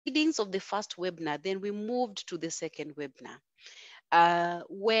proceedings of the first webinar, then we moved to the second webinar,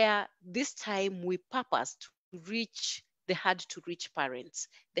 where this time we purposed to reach, they had to reach parents,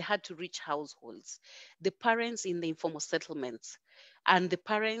 they had to reach households, the parents in the informal settlements, and the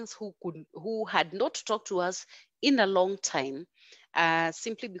parents who had not talked to us in a long time,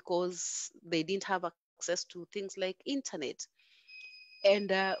 simply because they didn't have access to things like internet.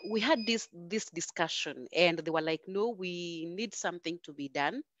 And we had this discussion, and they were like, no, we need something to be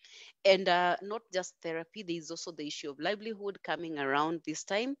done. And not just therapy, there is also the issue of livelihood coming around this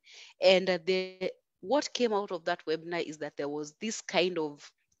time. And what came out of that webinar is that there was this kind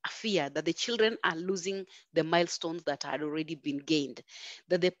of a fear that the children are losing the milestones that had already been gained,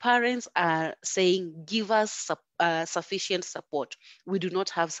 that the parents are saying, give us sufficient support. We do not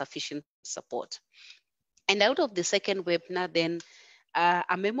have sufficient support. And out of the second webinar, then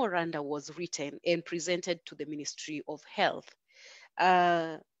a memoranda was written and presented to the Ministry of Health,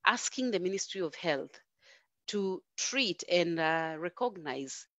 asking the Ministry of Health to treat and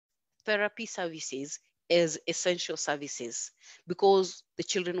recognize therapy services as essential services, because the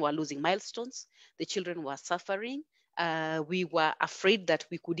children were losing milestones, the children were suffering. We were afraid that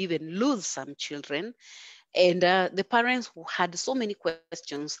we could even lose some children. And the parents had so many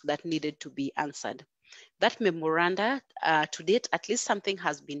questions that needed to be answered. That memoranda, to date, at least something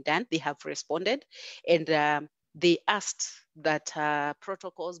has been done. They have responded, and they asked that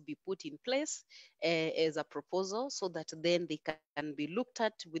protocols be put in place as a proposal, so that then they can be looked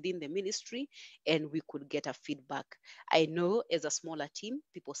at within the ministry and we could get a feedback. I know as a smaller team,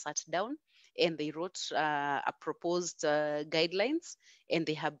 people sat down and they wrote a proposed guidelines, and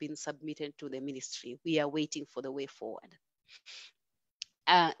they have been submitted to the ministry. We are waiting for the way forward.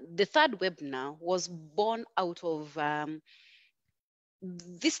 The third webinar was born out of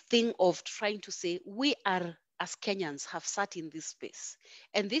this thing of trying to say, we are, as Kenyans, have sat in this space,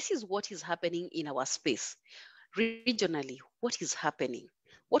 and this is what is happening in our space. Regionally, what is happening?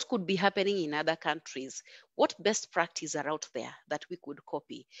 What could be happening in other countries? What best practice are out there that we could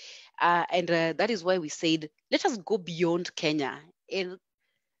copy? And that is why we said, let us go beyond Kenya and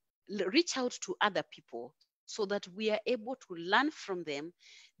reach out to other people, so that we are able to learn from them.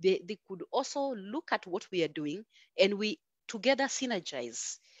 They could also look at what we are doing, and we together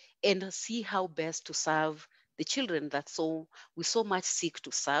synergize and see how best to serve the children that we so much seek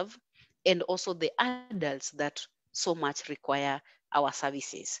to serve, and also the adults that so much require our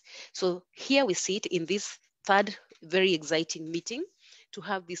services. So here we sit in this third very exciting meeting to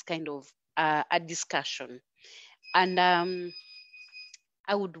have this kind of a discussion. And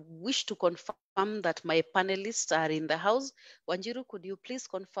I would wish to confirm that my panelists are in the house. Wanjiru, could you please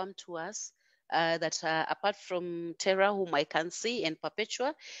confirm to us that apart from Tara, whom I can see, and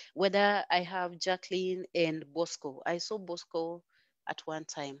Perpetua, whether I have Jacqueline and Bosco? I saw Bosco at one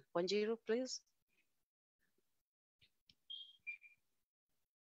time. Wanjiru, please.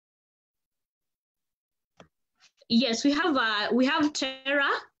 Yes, we have Tara.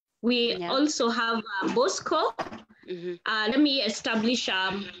 We also have Bosco. Let me establish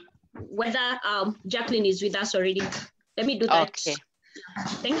whether Jacqueline is with us already. Let me do that. Okay.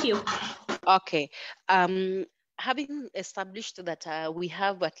 Thank you. Okay. Having established that we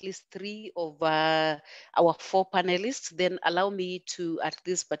have at least 3 of our 4 panelists, then allow me to, at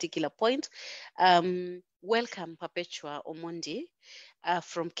this particular point, welcome Perpetua Omondi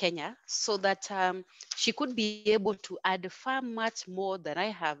from Kenya, so that she could be able to add far much more than I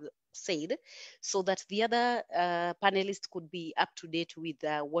have said, so that the other panelists could be up to date with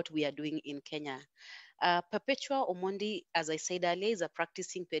what we are doing in Kenya. Perpetua Omondi, as I said earlier, is a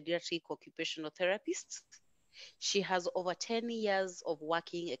practicing pediatric occupational therapist. She has over 10 years of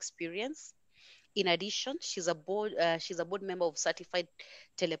working experience. In addition, she's a board member of Certified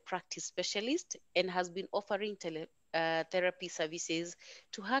Telepractice Specialist, and has been offering therapy services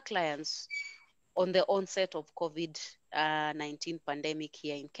to her clients on the onset of COVID-19 pandemic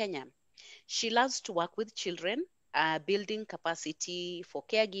here in Kenya. She loves to work with children, building capacity for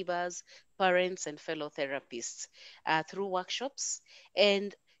caregivers, parents, and fellow therapists through workshops.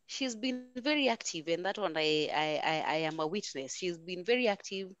 And she's been very active, and that one I am a witness. She's been very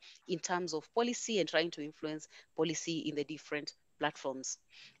active in terms of policy and trying to influence policy in the different platforms.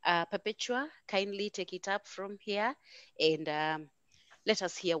 Perpetua, kindly take it up from here, and let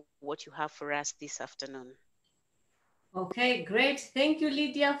us hear what you have for us this afternoon. Okay, great. Thank you,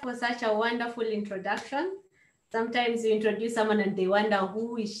 Lydia, for such a wonderful introduction. Sometimes you introduce someone and they wonder,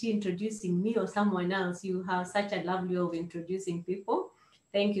 who is she introducing, me or someone else? You have such a lovely way of introducing people.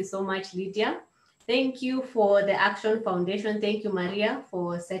 Thank you so much, Lydia. Thank you for the Action Foundation. Thank you, Maria,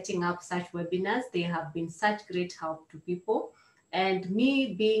 for setting up such webinars. They have been such great help to people. And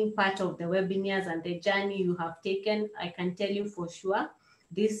me being part of the webinars and the journey you have taken, I can tell you for sure,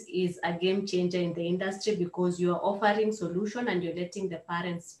 this is a game changer in the industry, because you're offering solution and you're letting the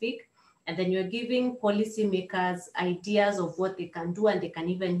parents speak. And then you're giving policymakers ideas of what they can do, and they can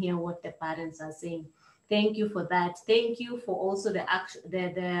even hear what the parents are saying. Thank you for that. Thank you for also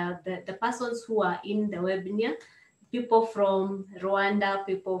the persons who are in the webinar, people from Rwanda,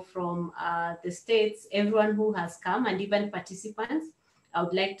 people from the States, everyone who has come, and even participants. I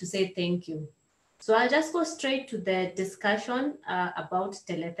would like to say thank you. So I'll just go straight to the discussion about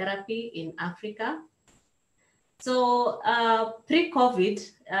teletherapy in Africa. So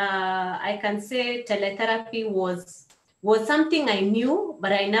pre-COVID, I can say teletherapy was something I knew,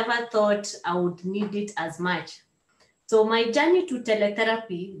 but I never thought I would need it as much. So my journey to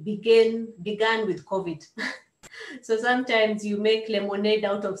teletherapy began with COVID. So sometimes you make lemonade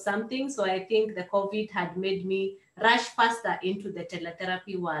out of something. So I think the COVID had made me rush faster into the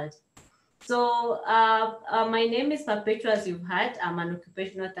teletherapy world. So my name is Perpetua, as you've heard. I'm an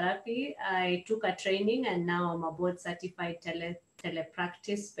occupational therapy. I took a training, and now I'm a board certified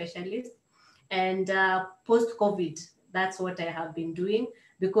telepractice specialist. And post-COVID, that's what I have been doing,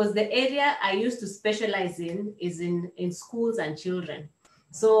 because the area I used to specialize in is in schools and children.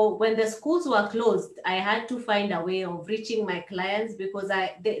 So when the schools were closed, I had to find a way of reaching my clients, because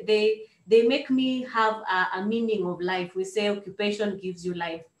they make me have a meaning of life. We say occupation gives you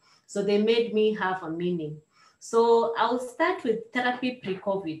life. So they made me have a meaning. So I'll start with therapy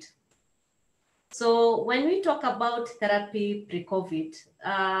pre-COVID. So when we talk about therapy pre-COVID,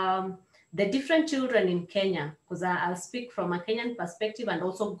 the different children in Kenya, because I'll speak from a Kenyan perspective and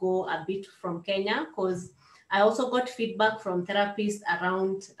also go a bit from Kenya, because I also got feedback from therapists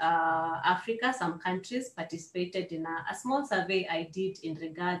around Africa. Some countries participated in a small survey I did in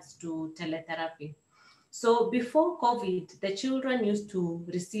regards to teletherapy. So before COVID, the children used to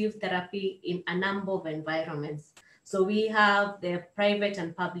receive therapy in a number of environments. So we have the private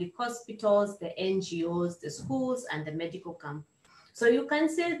and public hospitals, the NGOs, the schools, and the medical camp. So you can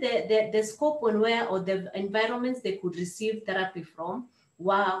say the scope on where, or the environments they could receive therapy from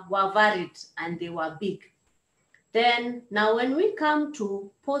were varied, and they were big. Then now when we come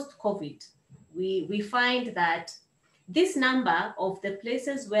to post-COVID, we find that this number of the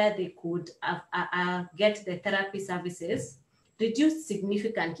places where they could get the therapy services reduced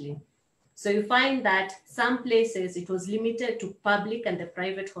significantly. So you find that some places it was limited to public and the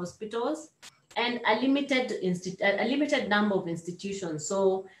private hospitals, and a limited number of institutions.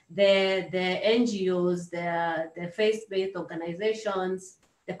 So the NGOs, the faith-based organizations,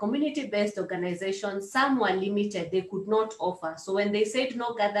 the community-based organizations, some were limited, they could not offer. So when they said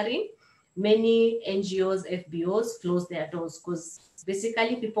no gathering, many NGOs, FBOs closed their doors, because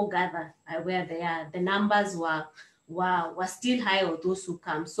basically people gather where they are. The numbers were still high of those who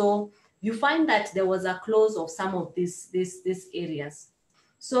come. So you find that there was a close of some of these areas.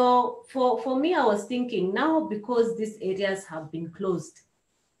 So for me, I was thinking now, because these areas have been closed,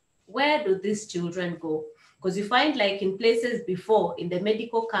 where do these children go? Because you find, like in places before, in the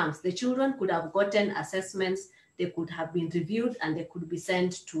medical camps, the children could have gotten assessments, they could have been reviewed, and they could be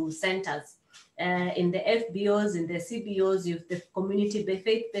sent to centers. In the FBOs, in the CBOs, the community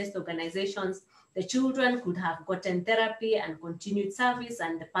faith-based organizations, the children could have gotten therapy and continued service,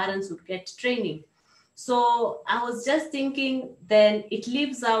 and the parents would get training. So I was just thinking, then it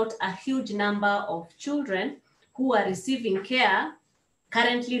leaves out a huge number of children who are receiving care,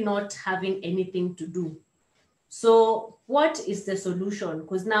 currently not having anything to do. So what is the solution?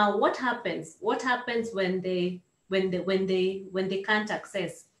 Because now what happens? What happens when they can't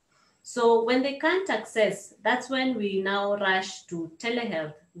access? So when they can't access, that's when we now rush to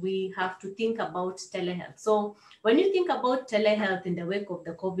telehealth. We have to think about telehealth. So when you think about telehealth in the wake of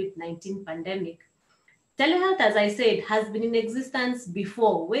the COVID-19 pandemic, telehealth, as I said, has been in existence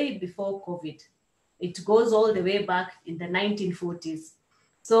before, way before COVID. It goes all the way back in the 1940s.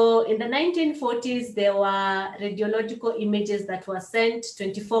 So in the 1940s, there were radiological images that were sent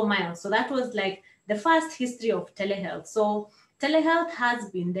 24 miles. So that was like the first history of telehealth. So telehealth has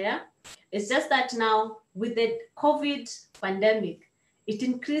been there. It's just that now with the COVID pandemic, it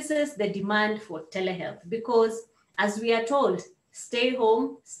increases the demand for telehealth, because as we are told, stay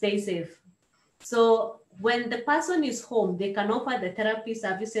home, stay safe. So when the person is home, they can offer the therapy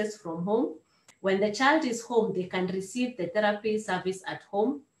services from home. When the child is home, they can receive the therapy service at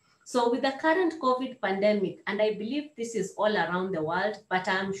home. So with the current COVID pandemic, and I believe this is all around the world, but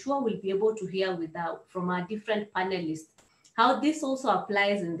I'm sure we'll be able to hear from our different panelists how this also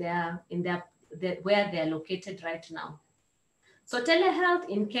applies in where they're located right now. So telehealth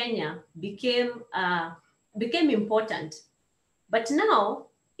in Kenya became important But now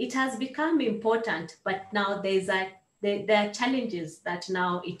it has become important, but now there are challenges that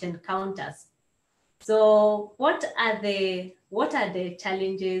now it encounters. So what are the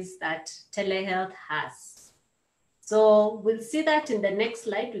challenges that telehealth has? So we'll see that in the next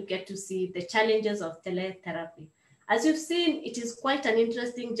slide. We get to see the challenges of teletherapy. As you've seen, it is quite an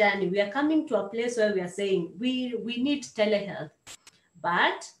interesting journey. We are coming to a place where we are saying we need telehealth,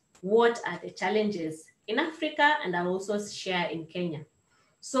 but what are the challenges in Africa, and I also share in Kenya?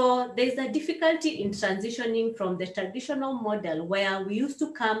 So there's a difficulty in transitioning from the traditional model where we used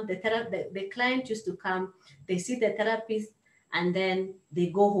to come, the client used to come, they see the therapist, and then they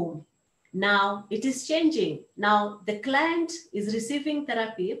go home. Now it is changing. Now the client is receiving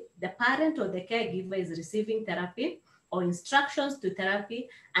therapy, the parent or the caregiver is receiving therapy or instructions to therapy,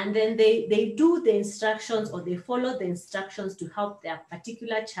 and then they do the instructions or they follow the instructions to help their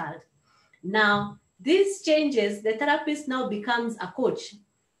particular child. Now, these changes, the therapist now becomes a coach.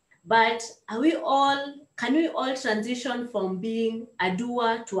 But can we all transition from being a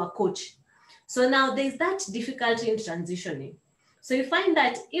doer to a coach? So now there's that difficulty in transitioning. So you find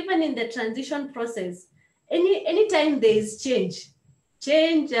that even in the transition process, anytime there is change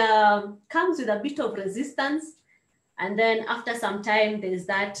comes with a bit of resistance. And then after some time, there's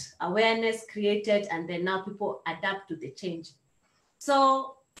that awareness created, and then now people adapt to the change.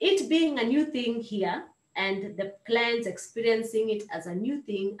 So it being a new thing here, and the clients experiencing it as a new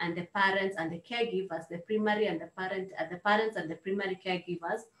thing, and the parents and the caregivers, the primary and the parents and the primary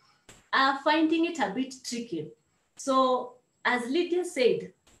caregivers are finding it a bit tricky. So as Lydia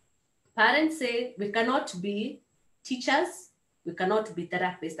said, parents say, we cannot be teachers, we cannot be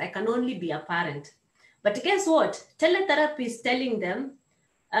therapists, I can only be a parent. But guess what? Teletherapy is telling them,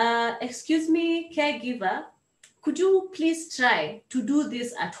 excuse me, caregiver, could you please try to do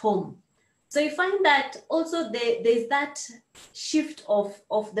this at home? So you find that also there's that shift of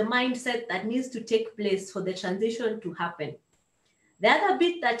the mindset that needs to take place for the transition to happen. The other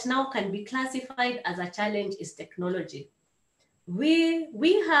bit that now can be classified as a challenge is technology.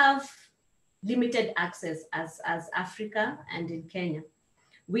 We have limited access as Africa and in Kenya.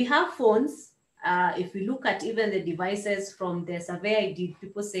 We have phones. If we look at even the devices from the survey I did,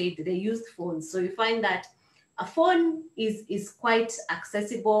 people said they used phones. So you find that a phone is quite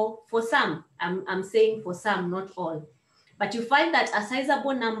accessible for some. I'm saying for some, not all. But you find that a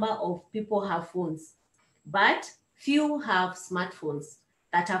sizable number of people have phones, but few have smartphones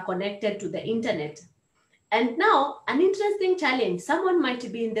that are connected to the internet. And now, an interesting challenge, someone might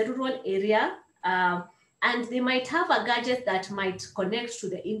be in the rural area and they might have a gadget that might connect to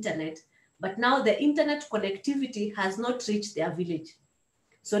the internet, but now the internet connectivity has not reached their village.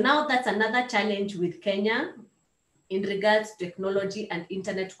 So now that's another challenge with Kenya in regards to technology and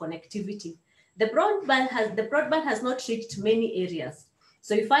internet connectivity. The broadband has not reached many areas.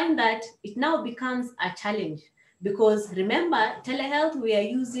 So you find that it now becomes a challenge because remember, telehealth, we are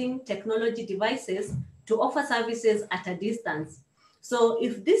using technology devices to offer services at a distance. So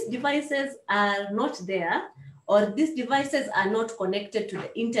if these devices are not there, or these devices are not connected to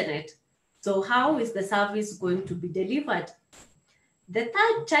the internet, so how is the service going to be delivered? The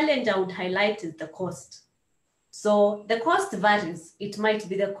third challenge I would highlight is the cost. So the cost varies. It might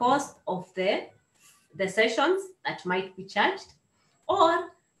be the cost of the sessions that might be charged, or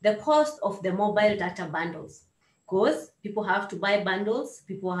the cost of the mobile data bundles, because people have to buy bundles,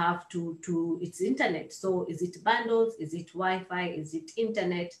 people have to it's internet. So is it bundles, is it Wi-Fi, is it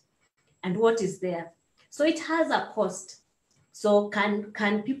internet, and what is there? So it has a cost. So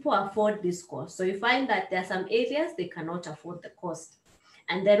can people afford this cost? So you find that there are some areas they cannot afford the cost.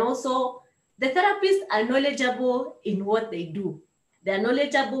 And then also the therapists are knowledgeable in what they do. They're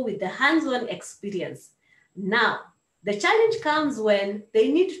knowledgeable with the hands-on experience. Now, the challenge comes when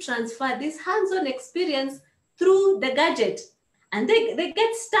they need to transfer this hands-on experience through the gadget, and they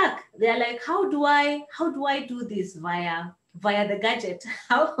get stuck. They're like, how do I do this via the gadget?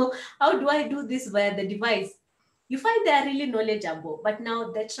 How do I do this via the device? You find they're really knowledgeable, but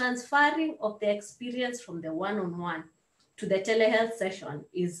now the transferring of the experience from the one-on-one to the telehealth session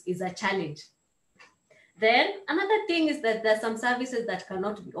is a challenge. Then another thing is that there are some services that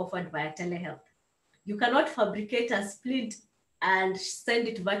cannot be offered via telehealth. You cannot fabricate a splint and send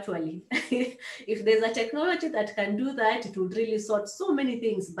it virtually. If there's a technology that can do that, it would really sort so many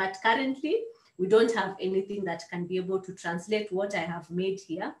things. But currently, we don't have anything that can be able to translate what I have made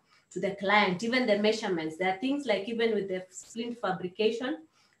here to the client, even the measurements. There are things like even with the splint fabrication,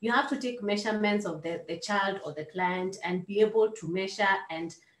 you have to take measurements of the child or the client and be able to measure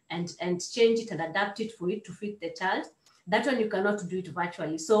and change it and adapt it for it to fit the child. That one you cannot do it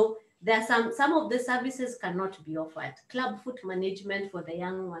virtually. So There are some of the services cannot be offered. Club foot management for the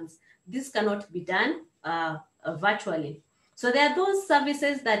young ones. This cannot be done virtually. So there are those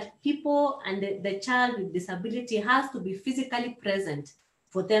services that people and the child with disability has to be physically present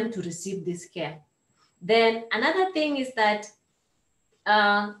for them to receive this care. Then another thing is that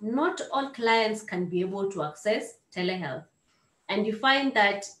not all clients can be able to access telehealth. And you find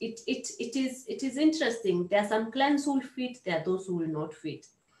that it is interesting. There are some clients who will fit, there are those who will not fit.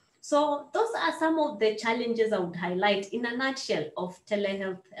 So those are some of the challenges I would highlight in a nutshell of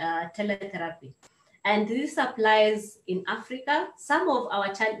telehealth, teletherapy. And this applies in Africa. Some of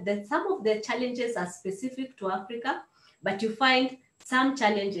the challenges are specific to Africa, but you find some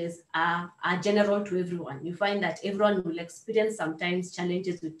challenges are general to everyone. You find that everyone will experience sometimes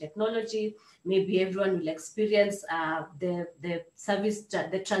challenges with technology. Maybe everyone will experience the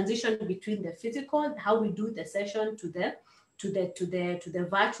transition between the physical, how we do the session, to the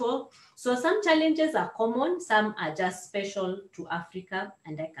virtual. So some challenges are common, some are just special to Africa,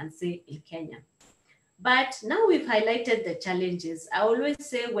 and I can say in Kenya. But now we've highlighted the challenges. I always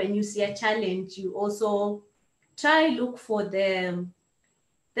say when you see a challenge, you also try look for the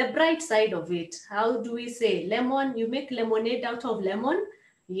bright side of it. How do we say? Lemon, you make lemonade out of lemon?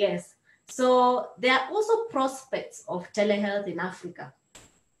 Yes. So there are also prospects of telehealth in Africa.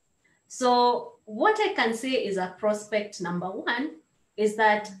 So what I can say is a prospect number one is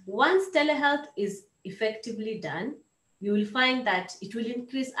that once telehealth is effectively done, you will find that it will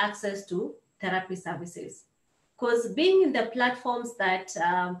increase access to therapy services. Because being in the platforms that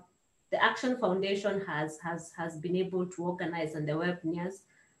the Action Foundation has been able to organize on the webinars,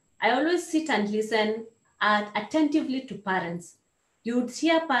 I always sit and listen attentively to parents. You would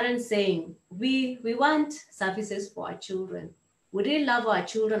hear parents saying, we want services for our children. We really love our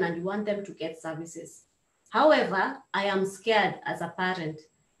children and we want them to get services. However, I am scared as a parent.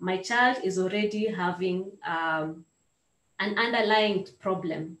 My child is already having an underlying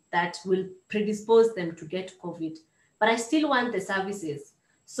problem that will predispose them to get COVID, but I still want the services.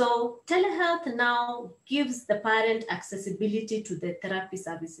 So telehealth now gives the parent accessibility to the therapy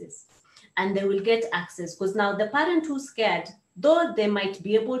services, and they will get access, because now the parent who's scared, though they might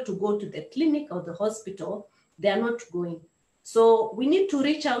be able to go to the clinic or the hospital, they are not going. So we need to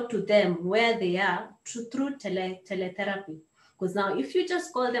reach out to them where they are through teletherapy. Because now if you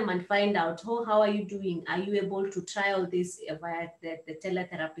just call them and find out, oh, how are you doing? Are you able to trial this via the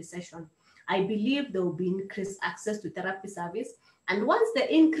teletherapy session? I believe there will be increased access to therapy service. And once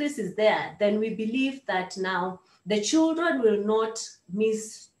the increase is there, then we believe that now the children will not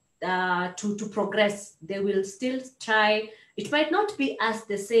miss to progress. They will still try. It might not be as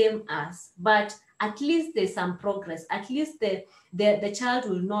the same as, but at least there's some progress. At least the child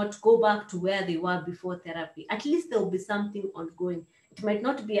will not go back to where they were before therapy. At least there will be something ongoing. It might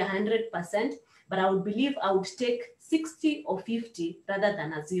not be 100%, but I would believe I would take 60 or 50 rather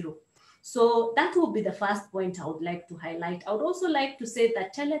than a 0. So that would be the first point I would like to highlight. I would also like to say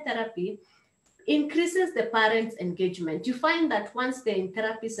that teletherapy increases the parents' engagement. You find that once they're in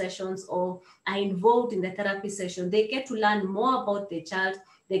therapy sessions or are involved in the therapy session, they get to learn more about their child.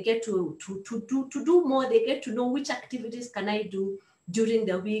 They get to do more. They get to know which activities can I do during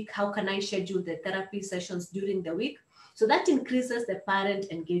the week. How can I schedule the therapy sessions during the week? So that increases the parent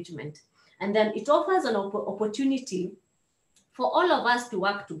engagement. And then it offers an opportunity for all of us to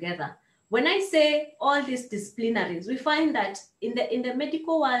work together. When I say all these disciplinaries, we find that in the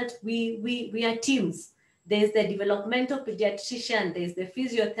medical world, we are teams. There's the developmental pediatrician, there's the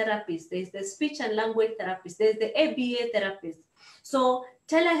physiotherapist, there's the speech and language therapist, there's the ABA therapist. So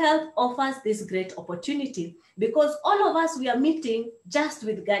telehealth offers this great opportunity because all of us, we are meeting just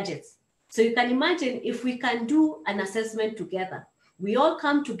with gadgets. So you can imagine if we can do an assessment together, we all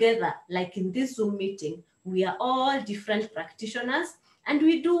come together like in this Zoom meeting, we are all different practitioners and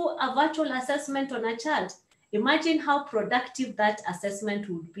we do a virtual assessment on a child. Imagine how productive that assessment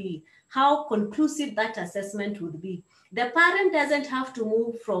would be, how conclusive that assessment would be. The parent doesn't have to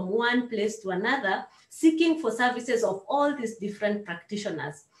move from one place to another, seeking for services of all these different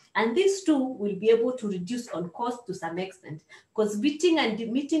practitioners. And these two will be able to reduce on cost to some extent, because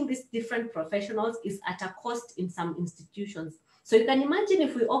meeting these different professionals is at a cost in some institutions. So you can imagine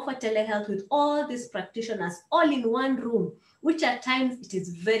if we offer telehealth with all these practitioners all in one room, which at times it is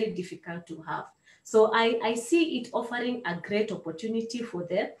very difficult to have. So I see it offering a great opportunity for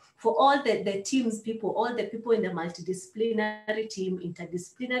all the teams people, all the people in the multidisciplinary team,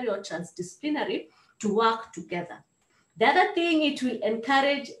 interdisciplinary or transdisciplinary, to work together. The other thing, it will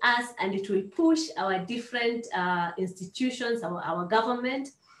encourage us and it will push our different institutions, our government,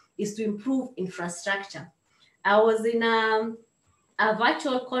 is to improve infrastructure. I was in a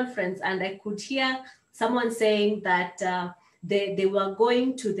virtual conference, and I could hear someone saying that they were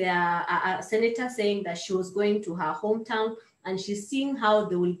going to their senator saying that she was going to her hometown, and she's seeing how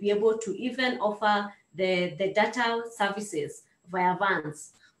they will be able to even offer the data services via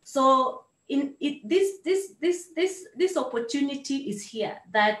vans. So this opportunity is here,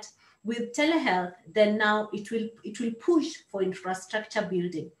 that with telehealth, then now it will push for infrastructure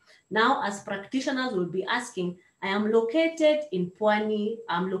building. Now, as practitioners will be asking, I am located in Pwani,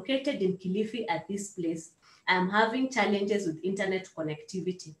 I'm located in Kilifi at this place. I'm having challenges with internet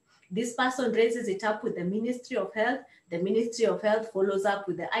connectivity. This person raises it up with the Ministry of Health. The Ministry of Health follows up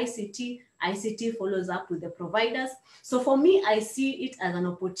with the ICT. ICT follows up with the providers. So for me, I see it as an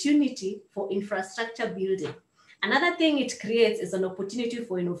opportunity for infrastructure building. Another thing it creates is an opportunity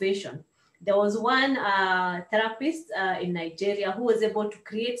for innovation. There was one therapist in Nigeria who was able to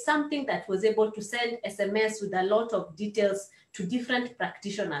create something that was able to send SMS with a lot of details to different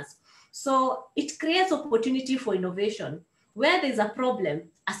practitioners. So it creates opportunity for innovation. Where there's a problem,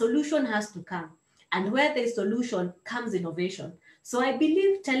 a solution has to come. And where there's solution comes innovation. So I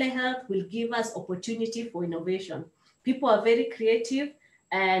believe telehealth will give us opportunity for innovation. People are very creative,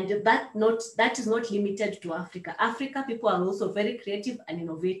 and that is not limited to Africa. Africa, people are also very creative and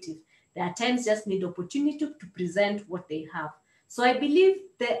innovative. Their times just need opportunity to present what they have. So I believe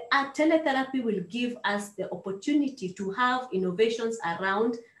the teletherapy will give us the opportunity to have innovations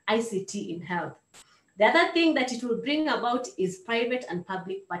around ICT in health. The other thing that it will bring about is private and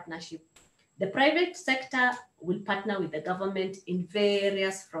public partnership. The private sector will partner with the government in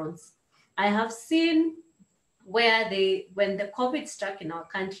various fronts. I have seen where when the COVID struck in our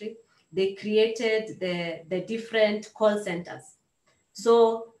country, they created the different call centers.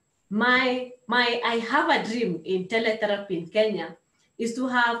 So I have a dream in teletherapy in Kenya is to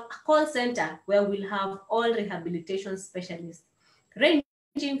have a call center where we'll have all rehabilitation specialists,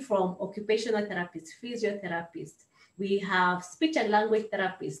 ranging from occupational therapists, physiotherapists, we have speech and language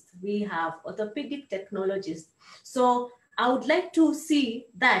therapists, we have orthopedic technologists. So I would like to see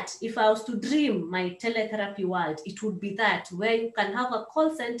that if I was to dream my teletherapy world, it would be that where you can have a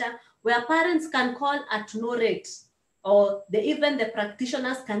call center where parents can call at no rate, or even the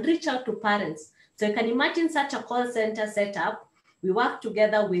practitioners can reach out to parents. So you can imagine such a call center set up. We work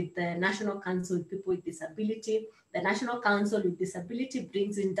together with the National Council of People with Disability. The National Council with Disability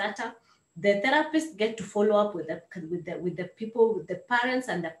brings in data. The therapists get to follow up with the people, with the parents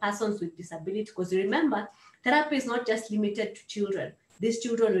and the persons with disability. Because remember, therapy is not just limited to children. These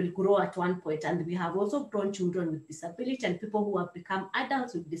children will grow at one point, and we have also grown children with disability and people who have become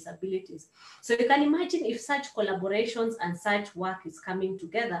adults with disabilities. So you can imagine if such collaborations and such work is coming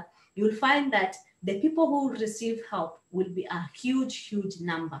together, you'll find that the people who receive help will be a huge, huge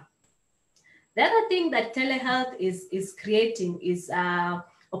number. The other thing that telehealth is creating is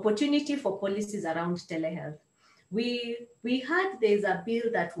opportunity for policies around telehealth. We had, there's a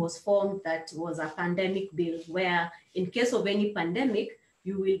bill that was formed that was a pandemic bill where in case of any pandemic,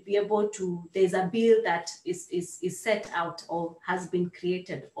 you will be able to, there's a bill that is set out or has been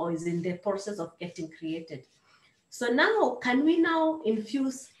created or is in the process of getting created. So now, can we now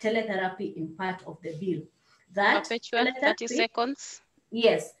infuse teletherapy in part of the bill? That 30 seconds.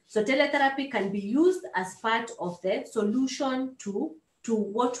 Yes, so teletherapy can be used as part of the solution to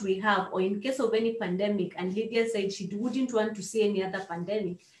what we have, or in case of any pandemic, and Lydia said she wouldn't want to see any other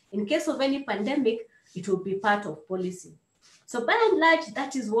pandemic. In case of any pandemic, it will be part of policy. So by and large,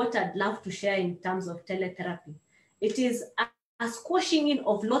 that is what I'd love to share in terms of teletherapy. It is a squashing in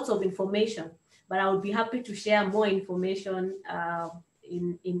of lots of information, but I would be happy to share more information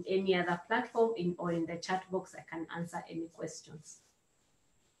in any other platform or in the chat box. I can answer any questions.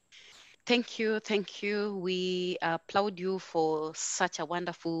 Thank you. Thank you. We applaud you for such a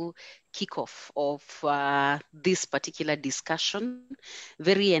wonderful kickoff of this particular discussion.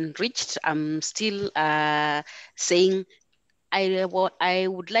 Very enriched. I'm still saying I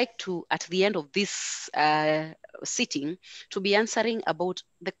would like to, at the end of this sitting, to be answering about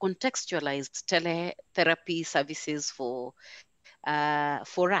the contextualized teletherapy services for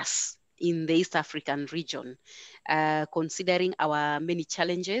us in the East African region, considering our many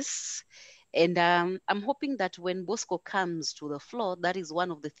challenges. And I'm hoping that when Bosco comes to the floor, that is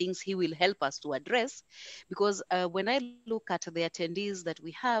one of the things he will help us to address, because when I look at the attendees that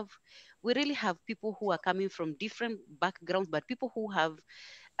we really have people who are coming from different backgrounds, but people who have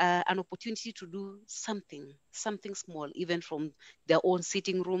an opportunity to do something small, even from their own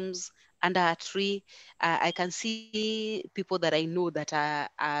sitting rooms, under a tree. I can see people that I know that are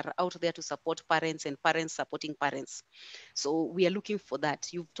out there to support parents, and parents supporting parents. So we are looking for that.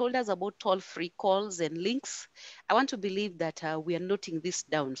 You've told us about toll-free calls and links. I want to believe that we are noting this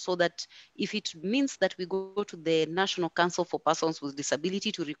down, so that if it means that we go to the National Council for Persons with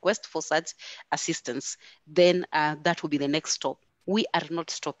Disability to request for such assistance, then that will be the next stop. We are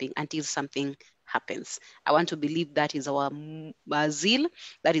not stopping until something happens. I want to believe that is our zeal.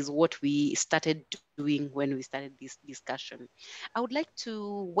 That is what we started doing when we started this discussion. I would like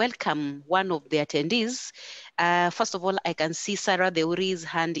to welcome one of the attendees. First of all, I can see Sarah Deuri's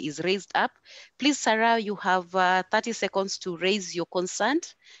hand is raised up. Please, Sarah, you have 30 seconds to raise your concern.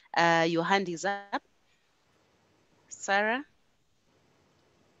 Your hand is up. Sarah?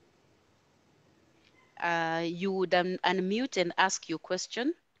 You would unmute and ask your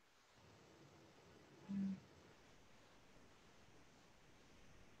question.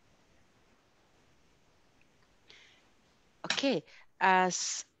 Okay.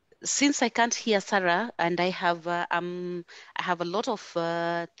 Since I can't hear Sarah, and I have a lot of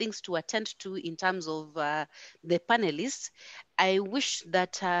things to attend to in terms of the panelists, I wish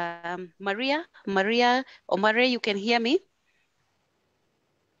that Maria Omare, you can hear me?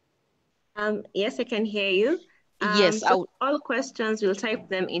 Yes, I can hear you. Yes. So all questions, we'll type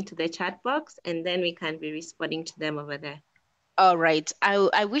them into the chat box, and then we can be responding to them over there. All right.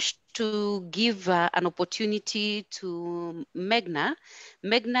 I wish to give an opportunity to Meghna.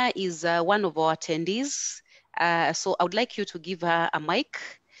 Meghna is one of our attendees. So I would like you to give her a mic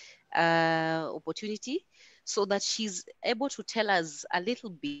opportunity, so that she's able to tell us a little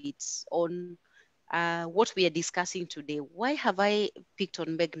bit on what we are discussing today. Why have I picked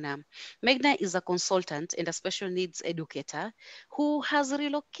on Meghna? Meghna is a consultant and a special needs educator who has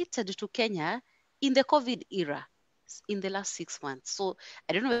relocated to Kenya in the COVID era in the last 6 months. So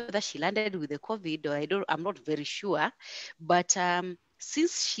I don't know whether she landed with the COVID, or I'm not very sure. But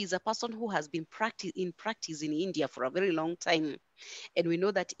since she's a person who has been in practice in India for a very long time, and we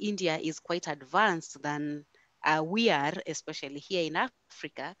know that India is quite advanced than we are, especially here in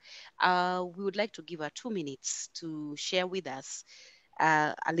Africa, we would like to give her 2 minutes to share with us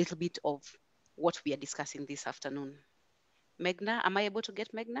a little bit of what we are discussing this afternoon. Meghna, am I able to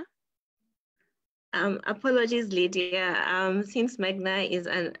get Meghna? Apologies, Lydia. Since Meghna is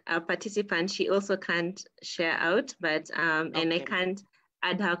a participant, she also can't share out, but and I can't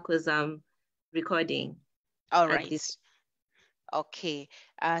add her because I'm recording. All right. Okay,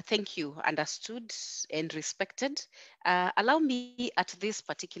 thank you. Understood and respected. Allow me at this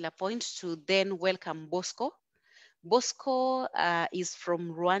particular point to then welcome Bosco. Bosco is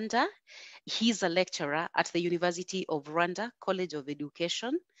from Rwanda. He's a lecturer at the University of Rwanda College of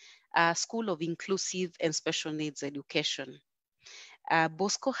Education, School of Inclusive and Special Needs Education.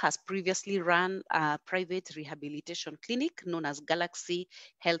 Bosco has previously run a private rehabilitation clinic known as Galaxy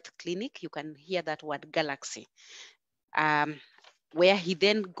Health Clinic. You can hear that word, Galaxy. Where he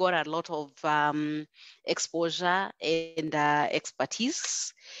then got a lot of exposure and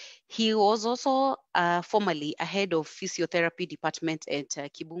expertise. He was also formerly a head of physiotherapy department at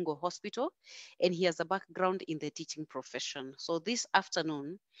Kibungo Hospital, and he has a background in the teaching profession. So this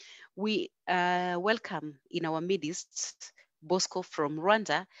afternoon, we welcome in our midst Bosco from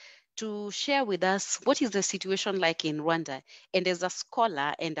Rwanda to share with us what is the situation like in Rwanda, and as a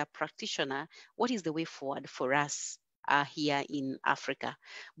scholar and a practitioner, what is the way forward for us here in Africa.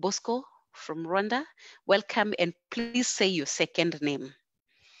 Bosco from Rwanda, welcome, and please say your second name.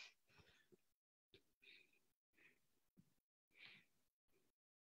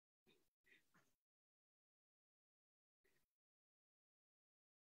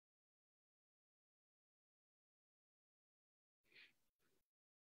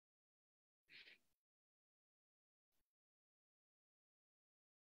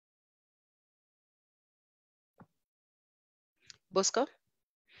 Bosco?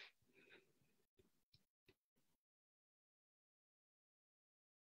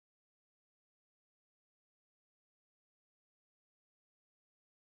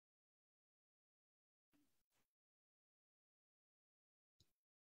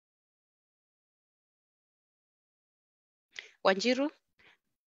 Wanjiru,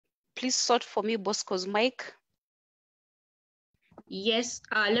 please sort for me Bosco's mic. Yes,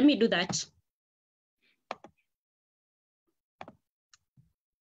 let me do that.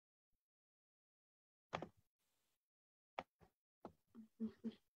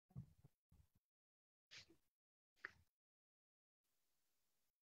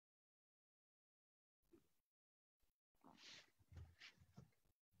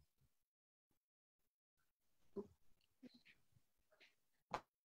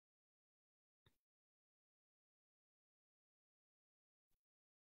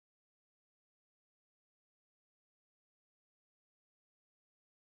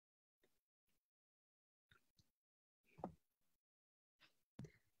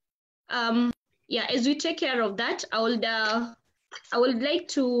 yeah, as we take care of that, I would like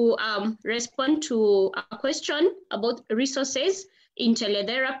to respond to a question about resources in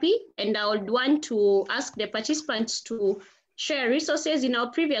teletherapy, and I would want to ask the participants to share resources. In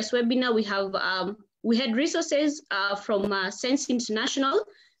our previous webinar, we had resources from Sense International.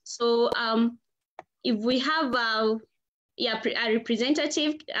 So if we have a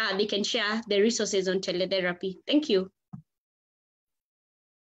representative, they can share the resources on teletherapy. Thank you.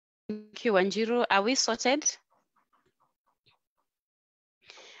 Thank you, Wanjiru. Are we sorted?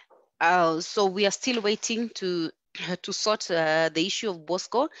 So we are still waiting to sort the issue of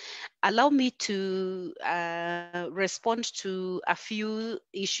Bosco. Allow me to respond to a few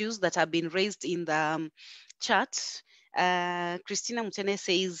issues that have been raised in the chat. Christina Mutene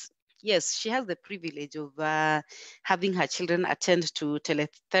says, yes, she has the privilege of having her children attend to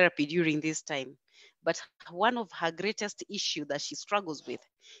teletherapy during this time. But one of her greatest issues that she struggles with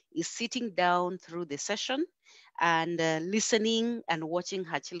is sitting down through the session and listening and watching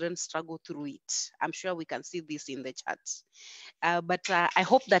her children struggle through it. I'm sure we can see this in the chat. But I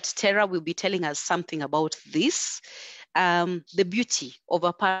hope that Tara will be telling us something about this, the beauty of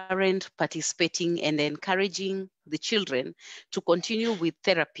a parent participating and encouraging the children to continue with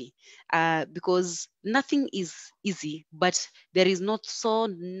therapy, because nothing is easy, but there is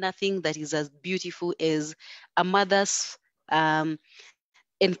nothing that is as beautiful as a mother's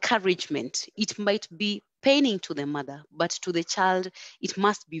encouragement. It might be paining to the mother, but to the child, it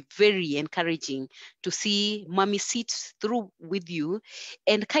must be very encouraging to see mommy sit through with you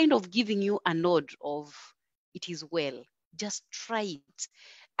and kind of giving you a nod of, it is well, just try it.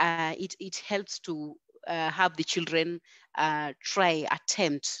 It helps to have the children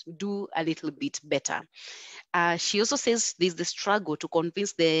attempt, do a little bit better. She also says there's the struggle to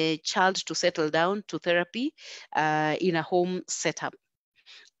convince the child to settle down to therapy in a home setup.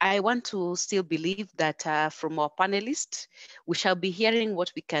 I want to still believe that from our panelists, we shall be hearing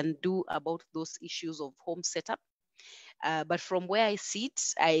what we can do about those issues of home setup. But from where I sit,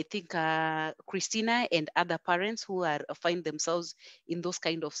 I think Christina and other parents who find themselves in those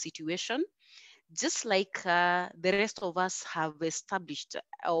kind of situation, just like the rest of us have established,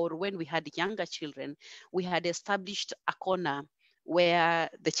 or when we had younger children, we had established a corner where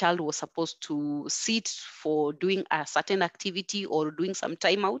the child was supposed to sit for doing a certain activity or doing some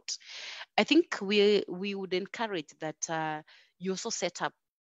time out. I think we would encourage that you also set up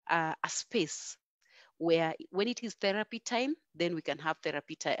a space where when it is therapy time, then we can have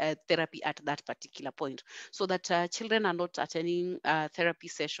therapy at that particular point, so that children are not attending therapy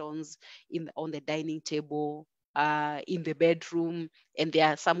sessions on the dining table, in the bedroom, and they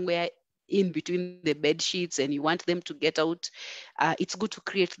are somewhere in between the bed sheets and you want them to get out. It's good to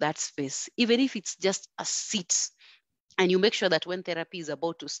create that space, even if it's just a seat. And you make sure that when therapy is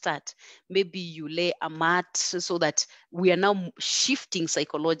about to start, maybe you lay a mat so that we are now shifting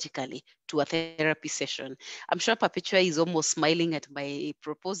psychologically to a therapy session. I'm sure Perpetua is almost smiling at my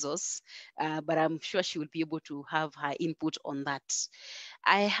proposals, but I'm sure she will be able to have her input on that.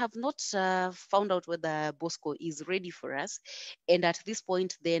 I have not found out whether Bosco is ready for us. And at this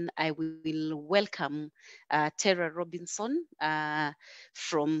point, then I will welcome Tara Robinson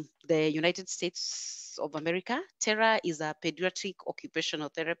from the United States of America. Tara is a pediatric occupational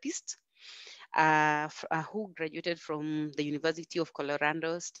therapist who graduated from the University of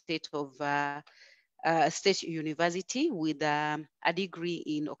Colorado State University with a degree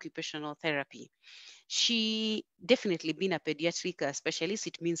in occupational therapy. She definitely been a pediatric specialist.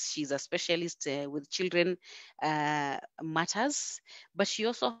 It means she's a specialist with children matters, but she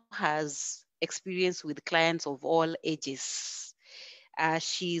also has experience with clients of all ages.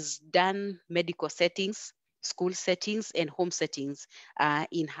 She's done medical settings, school settings, and home settings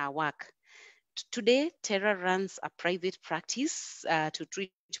in her work. Today, Tara runs a private practice to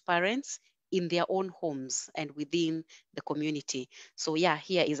treat parents in their own homes and within the community. So yeah,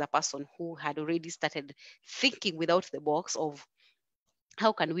 here is a person who had already started thinking without the box of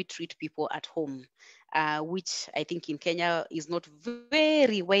how can we treat people at home, which I think in Kenya is not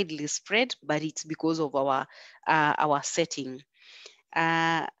very widely spread, but it's because of our setting.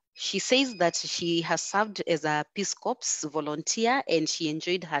 She says that she has served as a Peace Corps volunteer and she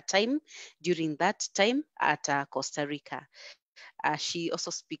enjoyed her time during that time at Costa Rica. She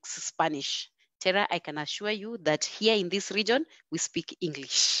also speaks Spanish. Tara, I can assure you that here in this region, we speak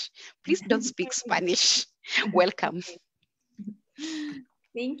English. Please don't speak Spanish. Welcome.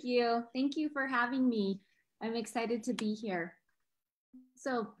 Thank you. Thank you for having me. I'm excited to be here.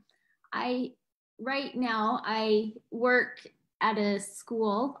 So right now I work at a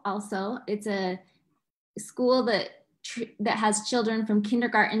school also. It's a school that that has children from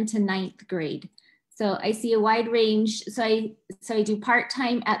kindergarten to 9th grade. So I see a wide range. So I do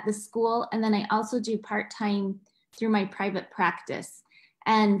part-time at the school, and then I also do part-time through my private practice.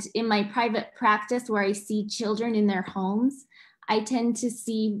 And in my private practice, where I see children in their homes, I tend to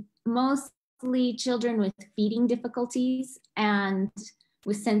see mostly children with feeding difficulties and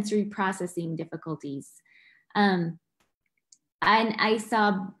with sensory processing difficulties. And I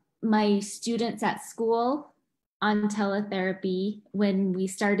saw my students at school on teletherapy when we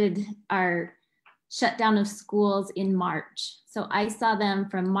started our shutdown of schools in March. So I saw them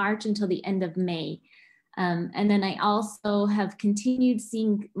from March until the end of May. And then I also have continued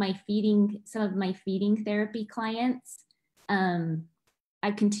seeing some of my feeding therapy clients.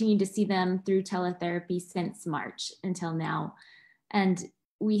 I've continued to see them through teletherapy since March until now. And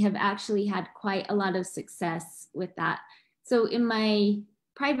we have actually had quite a lot of success with that. So in my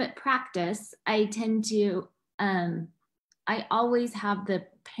private practice, I tend to, I always have the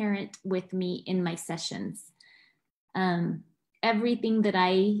parent with me in my sessions. Everything that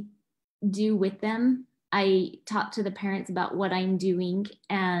I do with them, I talk to the parents about what I'm doing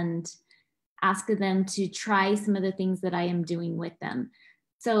and ask them to try some of the things that I am doing with them.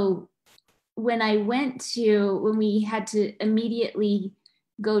 So when we had to immediately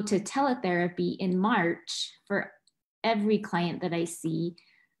go to teletherapy in March for every client that I see,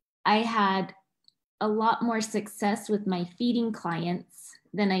 I had a lot more success with my feeding clients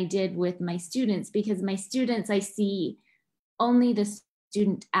than I did with my students, because my students, I see only the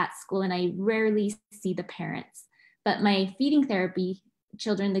student at school and I rarely see the parents. But my feeding therapy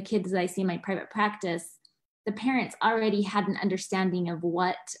children, the kids that I see in my private practice, the parents already had an understanding of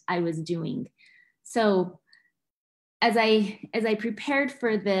what I was doing. So as I prepared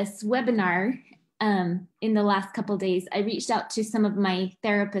for this webinar in the last couple of days, I reached out to some of my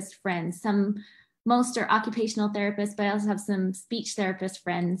therapist friends. Most are occupational therapists, but I also have some speech therapist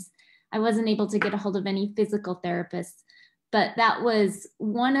friends. I wasn't able to get a hold of any physical therapists, but that was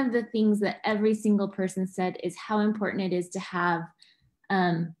one of the things that every single person said is how important it is to have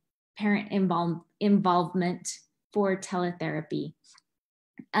parent involvement for teletherapy.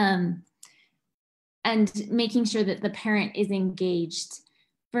 And making sure that the parent is engaged.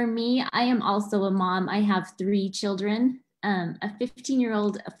 For me, I am also a mom. I have 3 children, a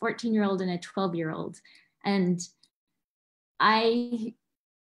 15-year-old, a 14-year-old, and a 12-year-old. And I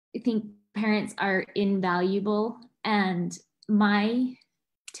think parents are invaluable. And my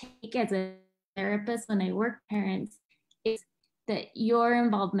take as a therapist when I work with parents is that your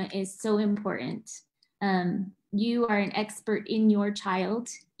involvement is so important. You are an expert in your child.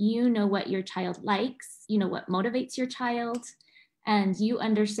 You know what your child likes. You know what motivates your child. And you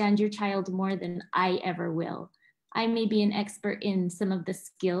understand your child more than I ever will. I may be an expert in some of the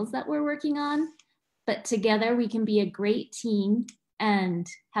skills that we're working on, but together we can be a great team and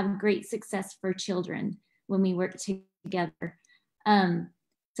have great success for children when we work together.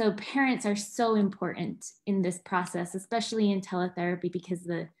 So parents are so important in this process, especially in teletherapy, because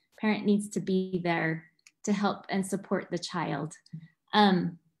the parent needs to be there to help and support the child.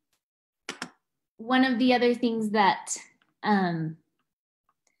 One of the other things that the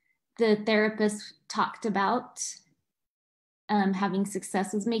therapist talked about having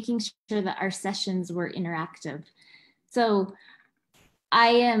success was making sure that our sessions were interactive. So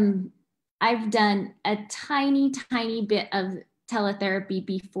I've done a tiny bit of teletherapy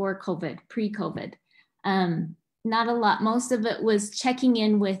before COVID, pre-COVID. Not a lot. Most of it was checking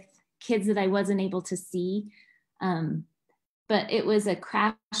in with kids that I wasn't able to see. But it was a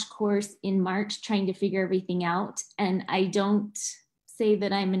crash course in March trying to figure everything out. And I don't say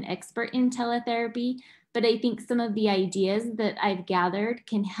that I'm an expert in teletherapy, but I think some of the ideas that I've gathered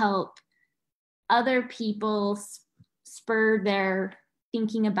can help other people spur their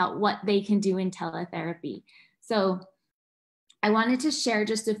thinking about what they can do in teletherapy. So I wanted to share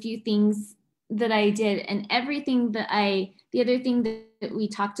just a few things that I did, and everything that the other thing that we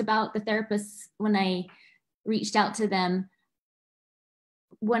talked about, the therapists, when I reached out to them,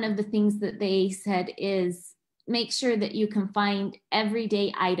 one of the things that they said is make sure that you can find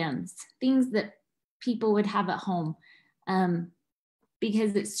everyday items, things that people would have at home,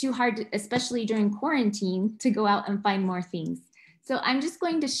 because it's too hard, especially during quarantine, to go out and find more things. So I'm just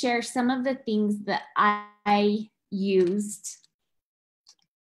going to share some of the things that I used.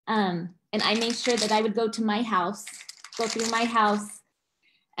 And I made sure that I would go through my house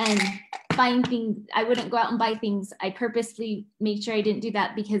and find things. I wouldn't go out and buy things. I purposely made sure I didn't do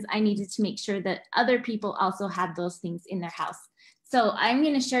that because I needed to make sure that other people also had those things in their house. So I'm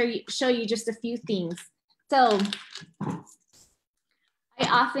going to show you just a few things. So I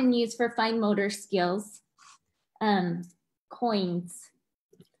often use for fine motor skills. coins.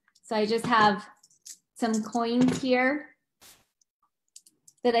 So I just have some coins here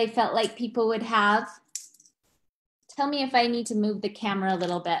that I felt like people would have. Tell me if I need to move the camera a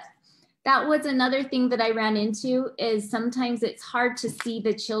little bit. That was another thing that I ran into, is sometimes it's hard to see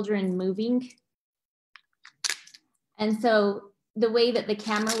the children moving. And so the way that the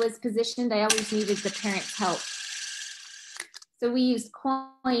camera was positioned, I always needed the parents' help. So we used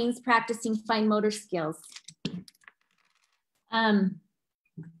coins, practicing fine motor skills.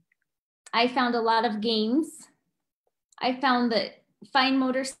 I found a lot of games. I found that fine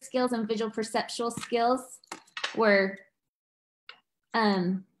motor skills and visual perceptual skills were,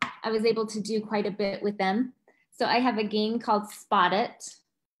 I was able to do quite a bit with them. So I have a game called Spot It.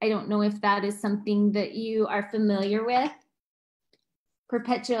 I don't know if that is something that you are familiar with.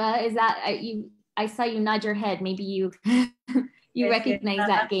 Perpetua, is that, I saw you nod your head. Maybe you, you recognize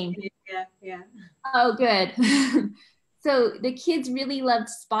that game. Yeah. Oh, good. So the kids really loved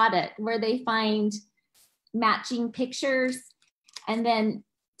Spot It, where they find matching pictures and then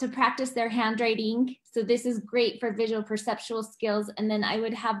to practice their handwriting. So this is great for visual perceptual skills. And then I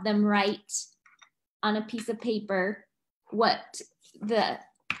would have them write on a piece of paper what the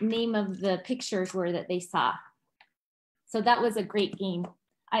name of the pictures were that they saw. So that was a great game.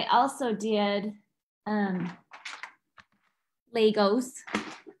 I also did Legos.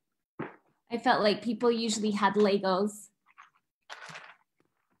 I felt like people usually had Legos.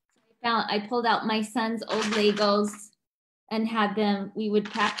 I pulled out my son's old Legos and had them, we would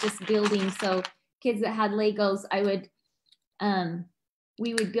practice building. So kids that had Legos,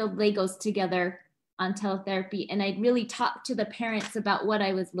 we would build Legos together on Teletherapy. And I'd really talk to the parents about what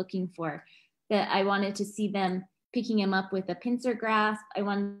I was looking for, that I wanted to see them picking them up with a pincer grasp. I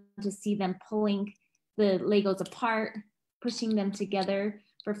wanted to see them pulling the Legos apart, pushing them together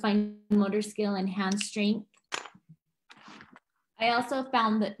for fine motor skill and hand strength. I also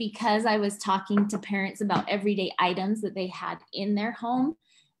found that because I was talking to parents about everyday items that they had in their home,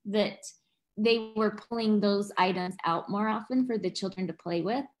 that they were pulling those items out more often for the children to play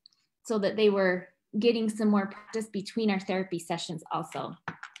with, so that they were getting some more practice between our therapy sessions also.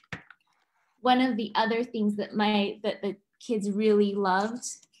 One of the other things that the kids really loved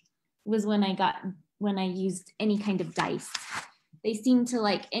was when I used any kind of dice. They seemed to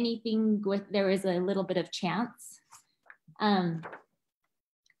like anything with, there was a little bit of chance.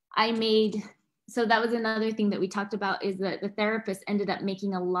 So that was another thing that we talked about, is that the therapist ended up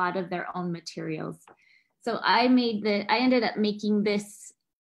making a lot of their own materials. So I ended up making this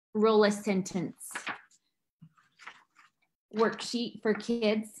roll a sentence worksheet for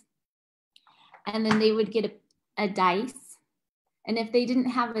kids. And then they would get a dice. And if they didn't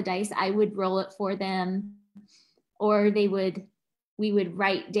have a dice, I would roll it for them. Or we would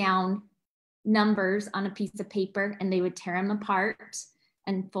write down numbers on a piece of paper, and they would tear them apart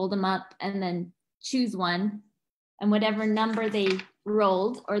and fold them up and then choose one. And whatever number they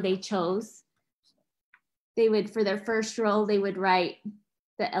rolled or they chose, they would, for their first roll, they would write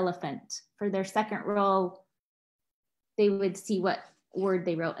the elephant. For their second roll, they would see what word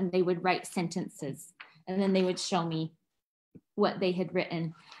they wrote, and they would write sentences. And then they would show me what they had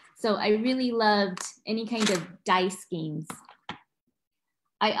written. So I really loved any kind of dice games.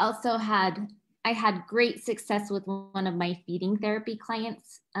 I also had great success with one of my feeding therapy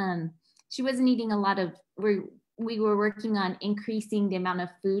clients. She wasn't eating a lot of, we were working on increasing the amount of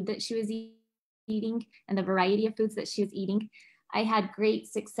food that she was eating and the variety of foods that she was eating. I had great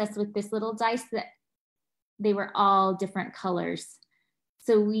success with this little dice that they were all different colors.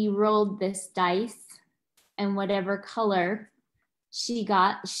 So we rolled this dice, and whatever color she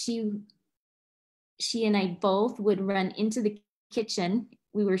got, she and I both would run into the kitchen.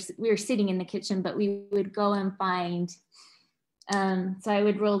 We were sitting in the kitchen, but we would go and find, so I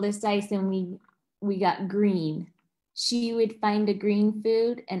would roll this dice and we got green. She would find a green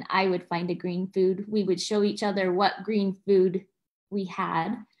food and I would find a green food. We would show each other what green food we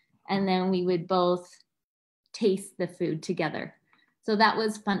had, and then we would both taste the food together. So that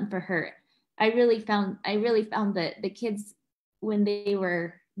was fun for her. I really found that the kids, when they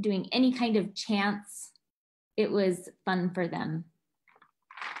were doing any kind of chants, it was fun for them.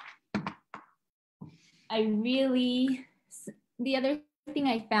 The other thing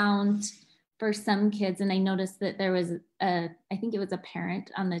I found for some kids, and I noticed that there was I think it was a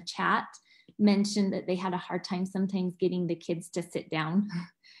parent on the chat mentioned that they had a hard time sometimes getting the kids to sit down.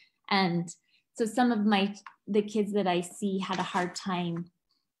 And so some of the kids that I see had a hard time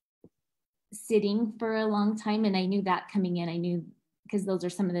sitting for a long time. And I knew that coming in, because those are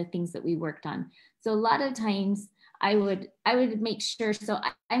some of the things that we worked on. So a lot of times I would make sure, so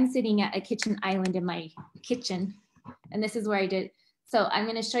I'm sitting at a kitchen island in my kitchen, and this is where I did. So I'm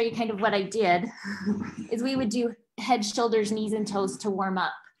going to show you kind of what I did is we would do head, shoulders, knees, and toes to warm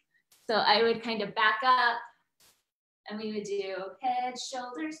up. So I would kind of back up and we would do head,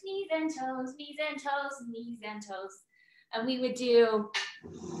 shoulders, knees, and toes, knees and toes, knees and toes. And we would do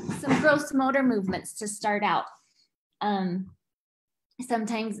some gross motor movements to start out.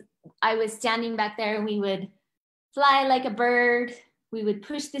 Sometimes I was standing back there and we would fly like a bird. We would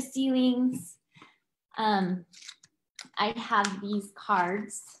push the ceilings. I have these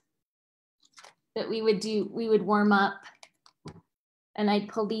cards that we would do. We would warm up and I'd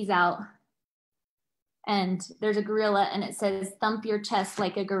pull these out. And there's a gorilla and it says, thump your chest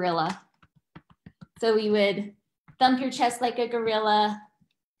like a gorilla. So we would thump your chest like a gorilla,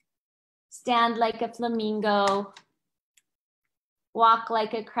 stand like a flamingo, walk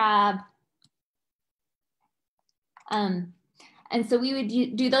like a crab. And so we would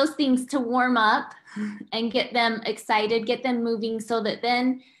do those things to warm up and get them excited, get them moving so that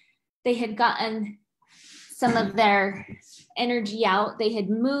then they had gotten some of their energy out. They had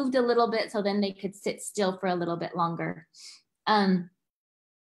moved a little bit so then they could sit still for a little bit longer. I'm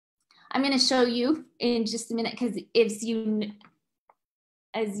going to show you in just a minute because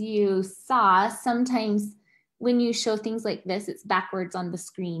as you saw, sometimes when you show things like this, it's backwards on the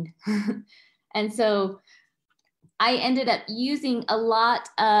screen. And so I ended up using a lot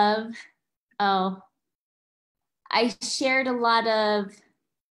of, I shared a lot of,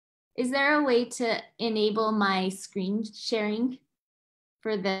 is there a way to enable my screen sharing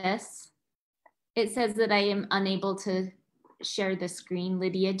for this? It says that I am unable to share the screen.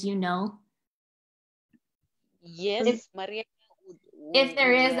 Lydia, do you know? Yes, Maria. If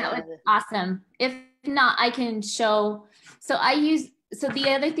there is, that would be awesome. If not, I can show. So I use, so the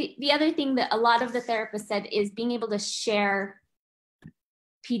other thing that a lot of the therapists said is being able to share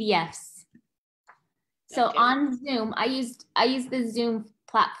PDFs. So okay. On Zoom, I used the Zoom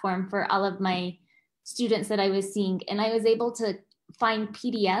platform for all of my students that I was seeing, and I was able to find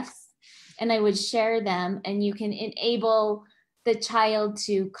PDFs and I would share them, and you can enable the child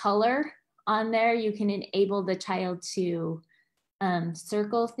to color on there. You can enable the child to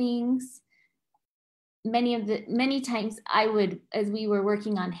circle things. Many times I would, as we were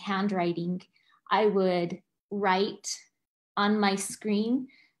working on handwriting, I would write on my screen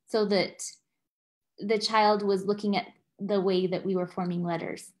so that the child was looking at the way that we were forming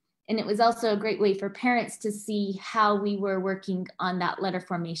letters. And it was also a great way for parents to see how we were working on that letter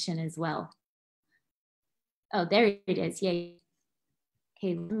formation as well. Oh, there it is, yay.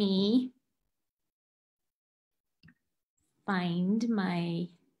 Okay, let me find my,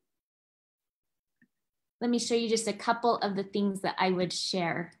 let me show you just a couple of the things that I would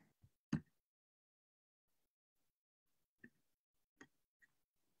share.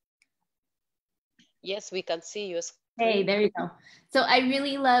 Yes, we can see your screen. Hey, there you go. So I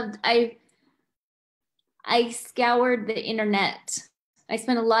really loved, I scoured the internet. I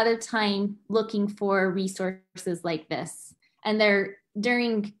spent a lot of time looking for resources like this. And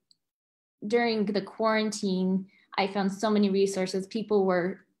during the quarantine, I found so many resources. People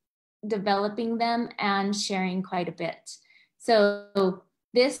were developing them and sharing quite a bit. So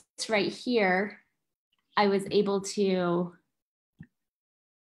this right here, I was able to,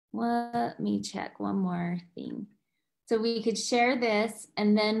 let me check one more thing. So we could share this,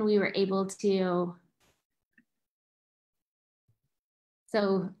 and then we were able to,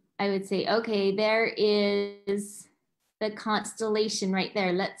 so I would say, okay, there is the constellation right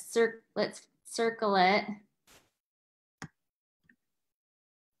there. Let's circle it.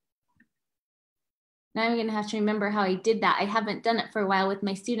 Now I'm gonna have to remember how I did that. I haven't done it for a while with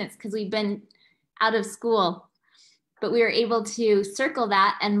my students because we've been out of school, but we were able to circle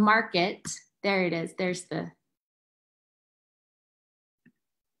that and mark it. There it is, there's the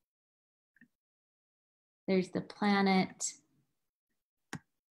planet.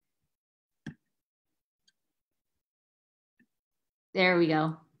 There we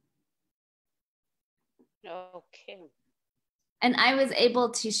go. Okay. And I was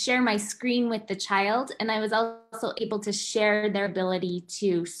able to share my screen with the child, and I was also able to share their ability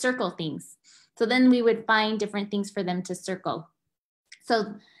to circle things. So then we would find different things for them to circle.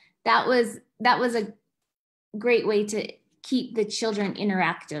 So that was a great way to keep the children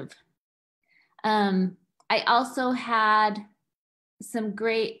interactive. I also had some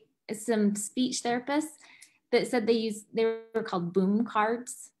speech therapists that said they were called boom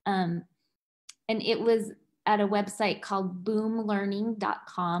cards. And it was at a website called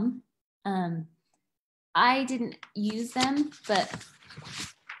boomlearning.com. I didn't use them, but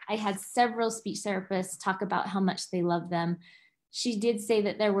I had several speech therapists talk about how much they love them. She did say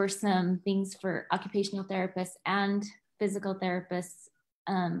that there were some things for occupational therapists and physical therapists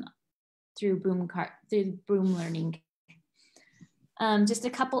through Boom Learning. Just a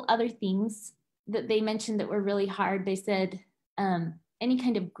couple other things that they mentioned that were really hard. They said any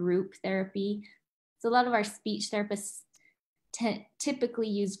kind of group therapy. So a lot of our speech therapists typically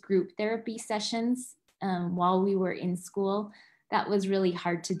use group therapy sessions while we were in school. That was really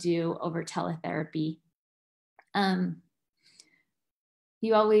hard to do over teletherapy.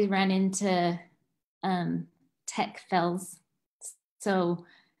 You always ran into tech fails. So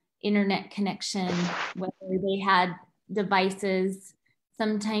internet connection, whether they had devices,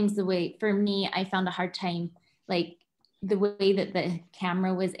 sometimes the way, for me, I found a hard time, like the way that the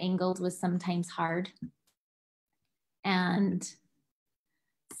camera was angled was sometimes hard. And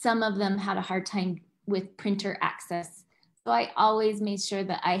some of them had a hard time with printer access. So I always made sure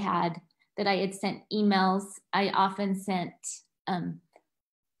that I had sent emails. I often sent,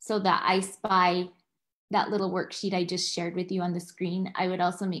 so that I Spy, that little worksheet I just shared with you on the screen, I would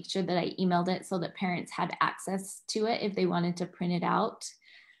also make sure that I emailed it so that parents had access to it if they wanted to print it out.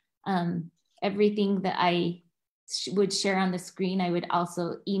 Everything that I would share on the screen, I would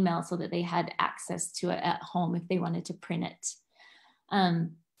also email so that they had access to it at home if they wanted to print it.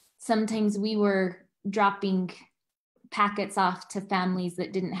 Sometimes we were dropping packets off to families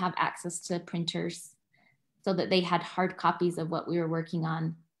that didn't have access to printers so that they had hard copies of what we were working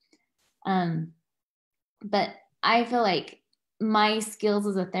on. But I feel like my skills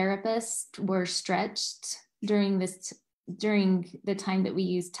as a therapist were stretched during the time that we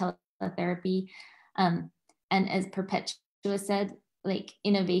used teletherapy. And as Perpetua said, like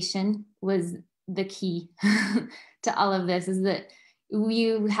innovation was the key to all of this, is that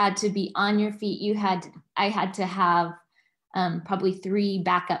you had to be on your feet. I had to have probably 3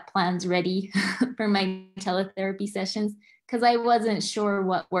 backup plans ready for my teletherapy sessions because I wasn't sure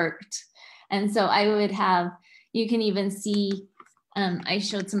what worked. And so I would have, you can even see, I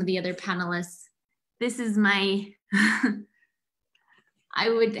showed some of the other panelists. This is my, I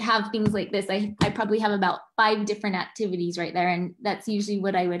would have things like this. I probably have about 5 different activities right there. And that's usually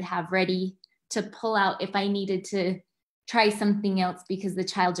what I would have ready to pull out if I needed to try something else because the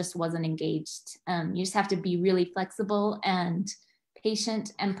child just wasn't engaged. You just have to be really flexible and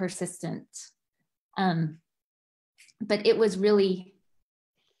patient and persistent. But it was really,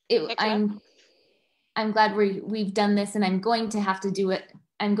 I'm glad we've done this, and I'm going to have to do it.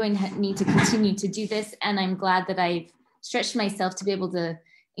 I'm going to need to continue to do this. And I'm glad that I've stretched myself to be able to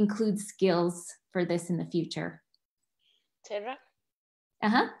include skills for this in the future. Tara?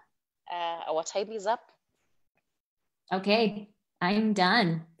 Uh-huh. Our time is up. Okay, I'm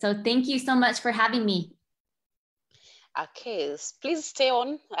done. So thank you so much for having me. Okay, please stay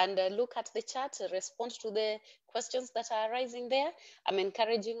on and look at the chat, respond to the questions that are arising there. I'm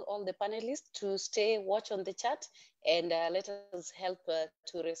encouraging all the panelists to watch on the chat and let us help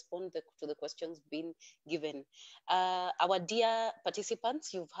to respond to the questions being given. Our dear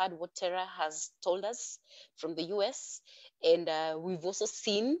participants, you've heard what Tara has told us from the US, and we've also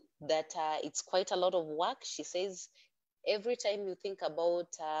seen that it's quite a lot of work. She says every time you think about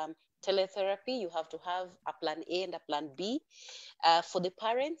teletherapy, you have to have a plan A and a plan B. For the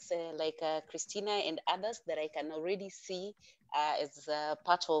parents, like Christina and others that I can already see as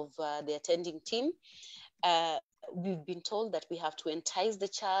part of the attending team, we've been told that we have to entice the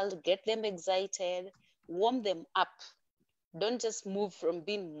child, get them excited, warm them up. Don't just move from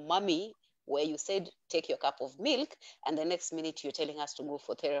being mommy, where you said, take your cup of milk, and the next minute you're telling us to go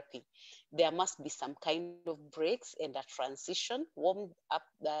for therapy. There must be some kind of breaks and a transition, warm up,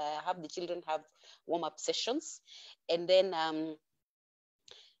 have the children have warm-up sessions, and then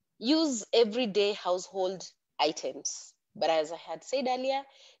use everyday household items. But as I had said earlier,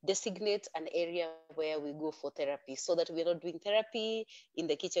 designate an area where we go for therapy so that we're not doing therapy in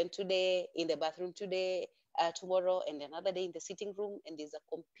the kitchen today, in the bathroom today, tomorrow, and another day in the sitting room, and there's a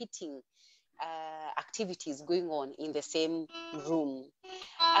competing activities going on in the same room.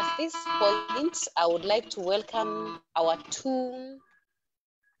 At this point, I would like to welcome our two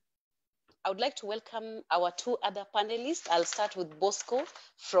other panelists. I'll start with Bosco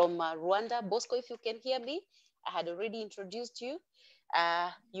from Rwanda. Bosco, if you can hear me, I had already introduced you.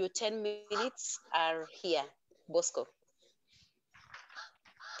 Your 10 minutes are here. Bosco.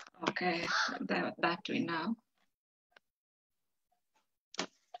 Okay, that we now.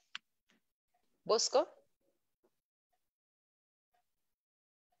 Bosco?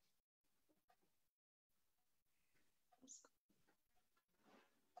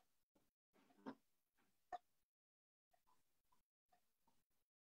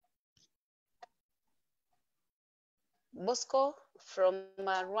 Bosco from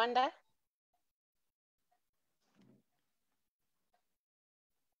Rwanda.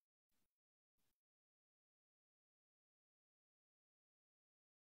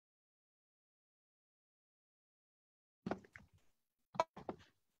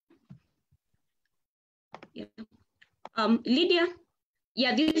 Yeah. Lydia,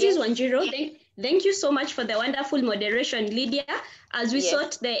 yeah, this Yes. is Wanjiro. Thank you so much for the wonderful moderation, Lydia. As we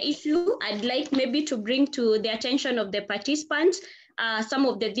sort the issue, I'd like maybe to bring to the attention of the participants some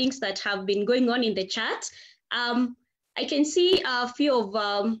of the things that have been going on in the chat. I can see a few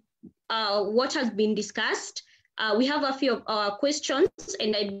of what has been discussed. We have a few of our questions,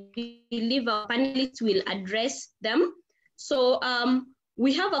 and I believe our panelists will address them. So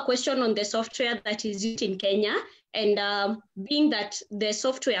we have a question on the software that is used in Kenya, and being that the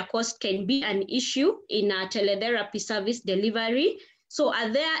software cost can be an issue in teletherapy service delivery. So are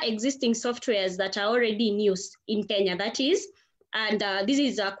there existing softwares that are already in use in Kenya? That is, and this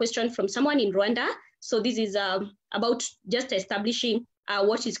is a question from someone in Rwanda. So this is about just establishing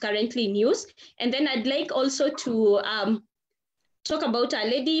what is currently in use. And then I'd like also to talk about a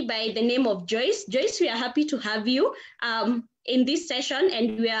lady by the name of Joyce. Joyce, we are happy to have you in this session,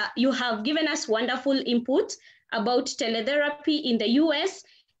 and you have given us wonderful input about teletherapy in the US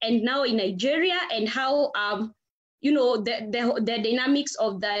and now in Nigeria, and how you know the dynamics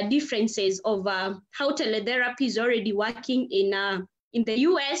of the differences of how teletherapy is already working in the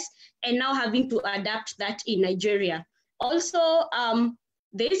US and now having to adapt that in Nigeria. Also,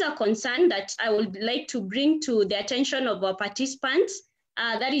 there is a concern that I would like to bring to the attention of our participants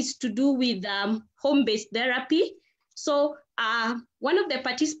that is to do with home-based therapy. So one of the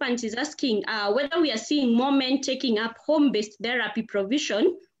participants is asking whether we are seeing more men taking up home-based therapy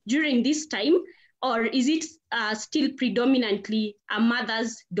provision during this time, or is it still predominantly a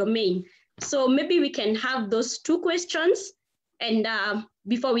mother's domain? So maybe we can have those two questions and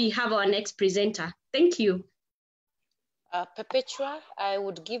before we have our next presenter. Thank you. Perpetua, I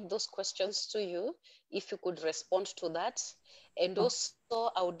would give those questions to you if you could respond to that. And also,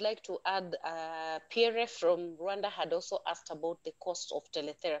 I would like to add, Pierre from Rwanda had also asked about the cost of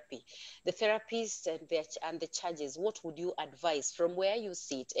teletherapy, the therapies and the charges. What would you advise from where you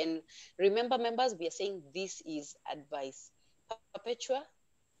sit? And remember, members, we are saying this is advice. Perpetua?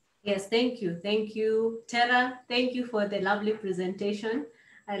 Yes, thank you. Thank you, Tara. Thank you for the lovely presentation.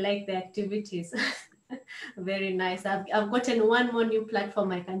 I like the activities. Very nice. I've gotten one more new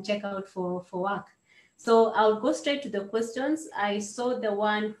platform I can check out for work. So I'll go straight to the questions. I saw the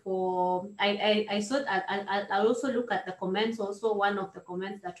one for, I'll also look at the comments. Also, one of the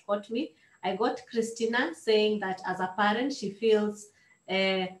comments that caught me, I got Christina saying that as a parent, she feels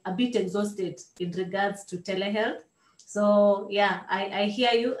a bit exhausted in regards to telehealth. So yeah, I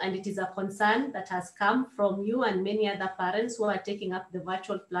hear you, and it is a concern that has come from you and many other parents who are taking up the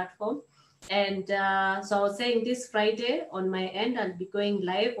virtual platform. And so I was saying this Friday on my end, I'll be going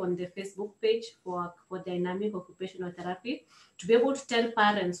live on the Facebook page for Dynamic Occupational Therapy to be able to tell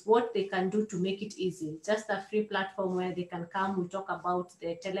parents what they can do to make it easy. Just a free platform where they can come, we talk about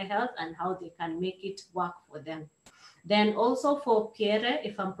the telehealth and how they can make it work for them. Then also for Pierre,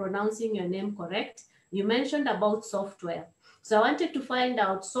 if I'm pronouncing your name correct, you mentioned about software. So I wanted to find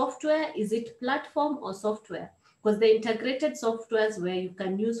out software, is it platform or software? Because the integrated softwares where you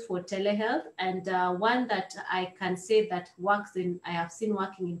can use for telehealth, and one that I can say that works I have seen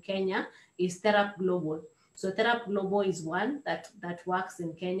working in Kenya is Therapy Global. So Therapy Global is one that works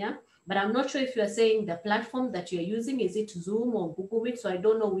in Kenya, but I'm not sure if you're saying the platform that you're using, is it Zoom or Google Meet? So I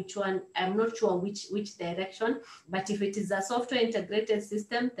don't know which one, I'm not sure which direction, but if it is a software integrated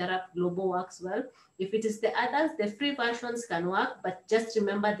system, Therapy Global works well. If it is the others, the free versions can work, but just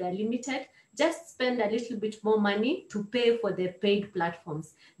remember they're limited. Just spend a little bit more money to pay for the paid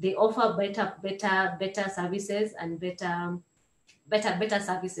platforms. They offer better services and better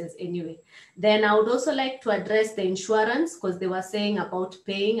services anyway. Then I would also like to address the insurance, because they were saying about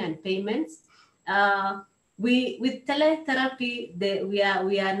paying and payments. With teletherapy,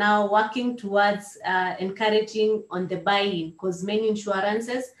 we are now working towards encouraging on the buy-in, because many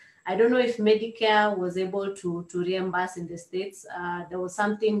insurances, I don't know if Medicare was able to reimburse in the States. There was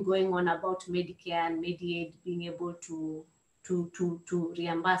something going on about Medicare and Medicaid being able to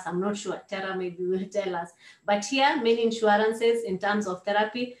reimburse. I'm not sure. Tara maybe will tell us. But here, many insurances in terms of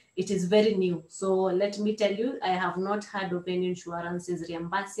therapy, it is very new. So let me tell you, I have not heard of any insurances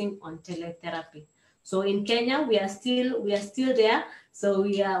reimbursing on teletherapy. So in Kenya, we are still there. So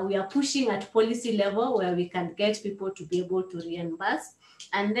we are pushing at policy level where we can get people to be able to reimburse.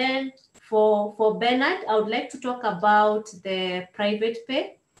 And then for Bernard, I would like to talk about the private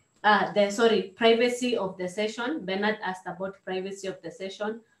pay. privacy of the session. Bernard asked about privacy of the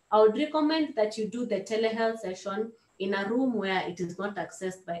session. I would recommend that you do the telehealth session in a room where it is not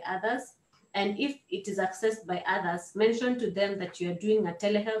accessed by others. And if it is accessed by others, mention to them that you are doing a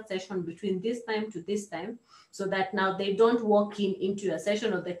telehealth session between this time to this time, so that now they don't walk into your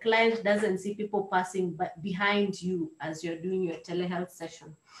session, or the client doesn't see people passing behind you as you're doing your telehealth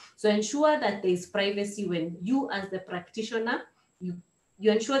session. So ensure that there is privacy when you, as the practitioner, you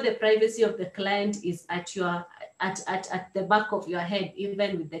ensure the privacy of the client is at the back of your head,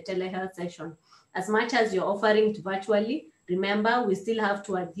 even with the telehealth session. As much as you're offering it virtually, remember, we still have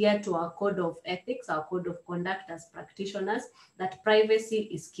to adhere to our code of ethics, our code of conduct as practitioners, that privacy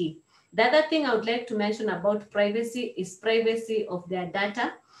is key. The other thing I would like to mention about privacy is privacy of their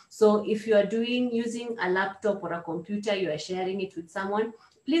data. So if you are using a laptop or a computer, you are sharing it with someone,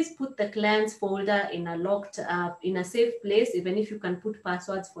 please put the client's folder in a locked, in a safe place. Even if you can put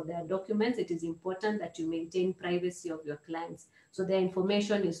passwords for their documents, it is important that you maintain privacy of your clients, so their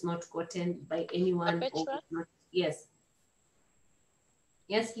information is not gotten by anyone. Yes.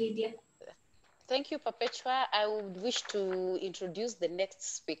 Yes, Lydia. Thank you, Perpetua. I would wish to introduce the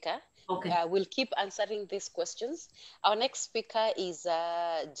next speaker. Okay. We'll keep answering these questions. Our next speaker is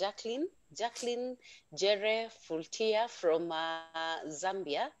Jacqueline Jere Fultia from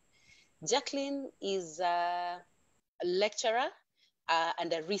Zambia. Jacqueline is a lecturer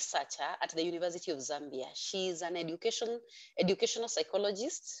and a researcher at the University of Zambia. She is an educational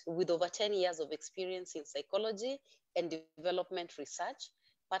psychologist with over 10 years of experience in psychology and development research,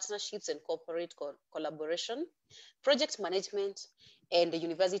 partnerships and corporate collaboration, project management, and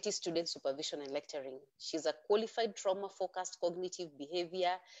university student supervision and lecturing. She's a qualified trauma-focused cognitive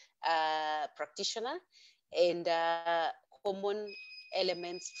behavior practitioner and common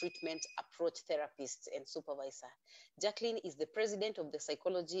elements treatment approach therapist and supervisor. Jacqueline is the president of the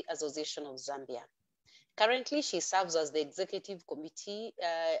Psychology Association of Zambia. Currently, she serves as the executive committee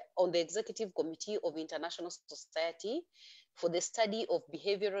on the executive committee of International Society for the Study of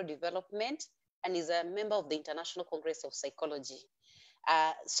Behavioral Development and is a member of the International Congress of Psychology.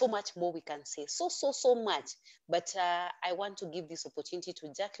 So much more we can say, so much, but I want to give this opportunity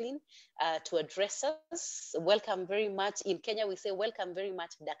to Jacqueline to address us. Welcome very much. In Kenya, we say welcome very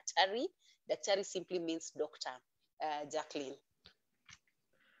much, Daktari. Daktari simply means doctor. Jacqueline.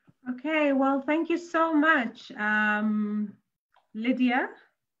 Okay, well, thank you so much, Lydia.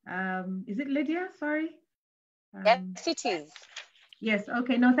 Is it Lydia? Sorry. Yes, it is. Yes.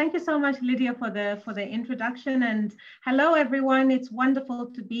 Okay. No, thank you so much, Lydia, for the introduction, and hello, everyone. It's wonderful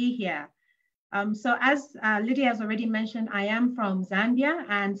to be here. So as Lydia has already mentioned, I am from Zambia,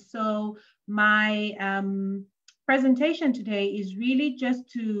 and so my presentation today is really just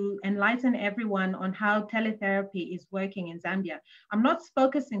to enlighten everyone on how teletherapy is working in Zambia. I'm not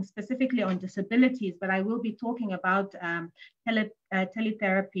focusing specifically on disabilities, but I will be talking about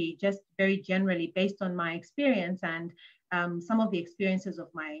teletherapy just very generally based on my experience and some of the experiences of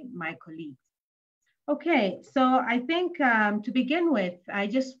my colleagues. Okay, so I think to begin with, I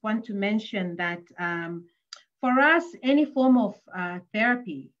just want to mention that for us, any form of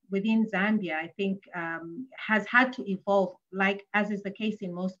therapy within Zambia, I think has had to evolve, like as is the case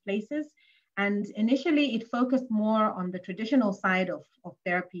in most places. And initially it focused more on the traditional side of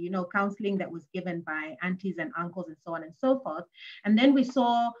therapy, you know, counseling that was given by aunties and uncles and so on and so forth. And then we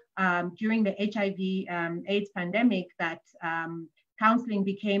saw during the HIV AIDS pandemic that counseling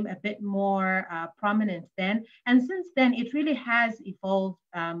became a bit more prominent then. And since then, it really has evolved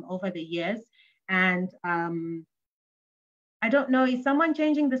over the years. And I don't know, is someone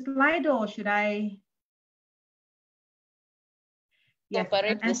changing the slide or should I? Yes.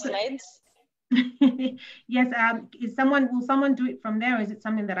 Operate the slides? Yes, will someone do it from there, or is it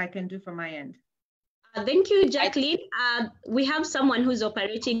something that I can do from my end? Thank you, Jacqueline. We have someone who's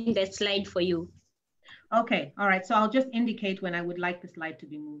operating the slide for you. Okay, all right. So I'll just indicate when I would like the slide to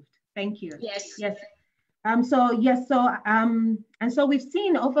be moved. Thank you. Yes. Yes. And so we've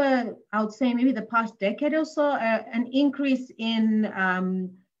seen over, I would say maybe the past decade or so, an increase in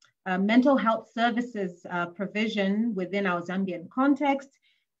mental health services provision within our Zambian context,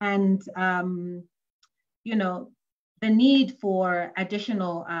 and you know, the need for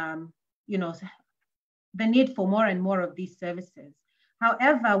additional, you know, the need for more and more of these services.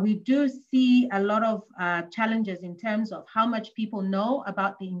 However, we do see a lot of challenges in terms of how much people know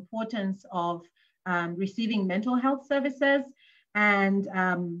about the importance of receiving mental health services, and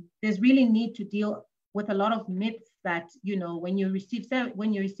there's really need to deal with a lot of myths that, you know, when you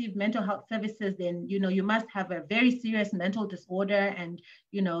receive mental health services, then, you know, you must have a very serious mental disorder and,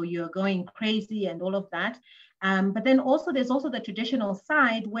 you know, you're going crazy and all of that. But then also there's also the traditional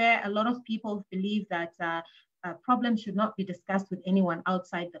side where a lot of people believe that problems should not be discussed with anyone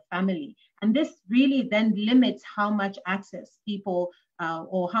outside the family. And this really then limits how much access people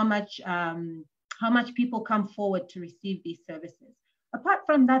or how much people come forward to receive these services. Apart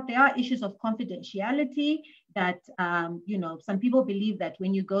from that, there are issues of confidentiality that, some people believe that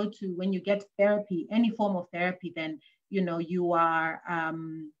when you get therapy, any form of therapy, then, you are,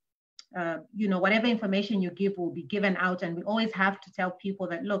 whatever information you give will be given out. And we always have to tell people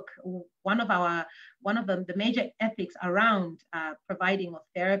that, look, one of the major ethics around providing of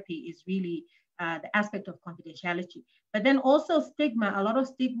therapy is really the aspect of confidentiality. But then also stigma, a lot of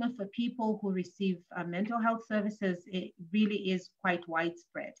stigma for people who receive mental health services, it really is quite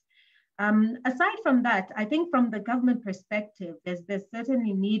widespread. Aside from that, I think from the government perspective, there's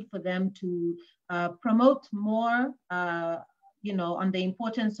certainly need for them to promote more, on the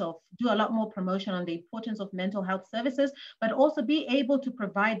importance of, do a lot more promotion on the importance of mental health services, but also be able to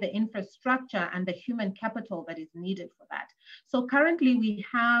provide the infrastructure and the human capital that is needed for that. So currently we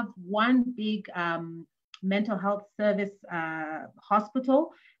have one big mental health service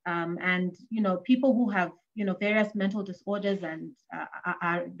hospital, and people who have various mental disorders, and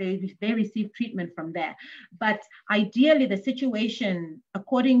they receive treatment from there. But ideally, the situation,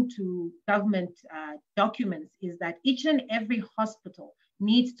 according to government documents, is that each and every hospital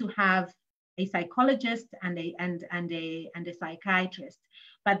needs to have a psychologist and a psychiatrist.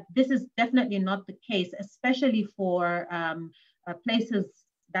 But this is definitely not the case, especially for places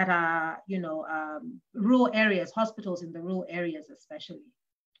that are, rural areas, hospitals in the rural areas especially.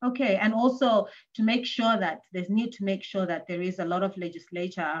 Okay, and also to make sure that there's need to make sure that there is a lot of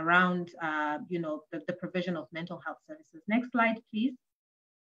legislature around, the provision of mental health services. Next slide, please.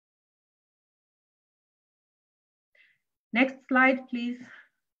 Next slide, please.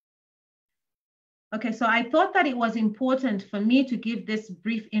 Okay, so I thought that it was important for me to give this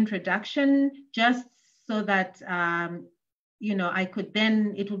brief introduction just so that I could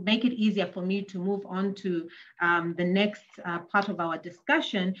then, it would make it easier for me to move on to the next part of our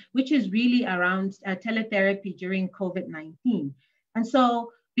discussion, which is really around teletherapy during COVID-19. And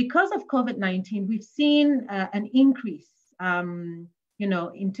so because of COVID-19, we've seen an increase,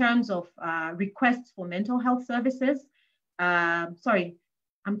 in terms of requests for mental health services. Sorry,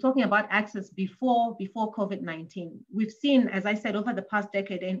 I'm talking about access before COVID-19. We've seen, as I said, over the past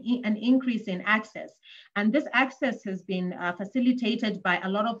decade, an increase in access. And this access has been facilitated by a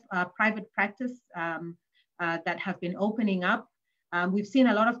lot of private practice that have been opening up. We've seen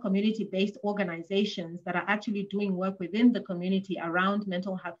a lot of community-based organizations that are actually doing work within the community around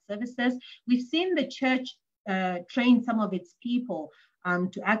mental health services. We've seen the church train some of its people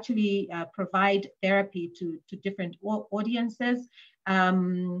to actually provide therapy to different audiences.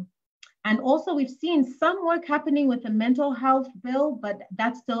 And also we've seen some work happening with the mental health bill, but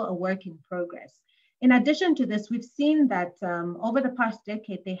that's still a work in progress. In addition to this, we've seen that over the past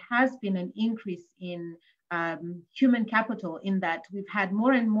decade, there has been an increase in human capital, in that we've had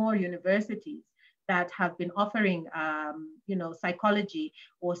more and more universities that have been offering, psychology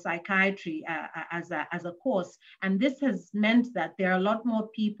or psychiatry as a course. And this has meant that there are a lot more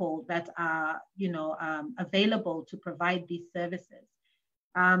people that are, available to provide these services.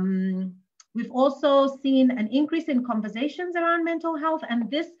 We've also seen an increase in conversations around mental health, and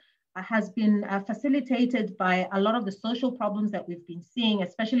this has been facilitated by a lot of the social problems that we've been seeing,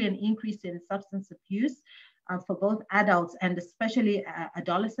 especially an increase in substance abuse for both adults and especially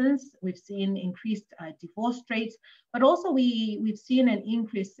adolescents. We've seen increased divorce rates, but also we've seen an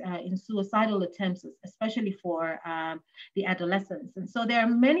increase in suicidal attempts, especially for the adolescents. And so there are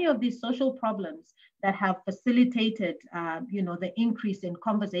many of these social problems that have facilitated, the increase in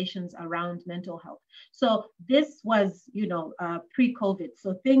conversations around mental health. So this was, pre-COVID.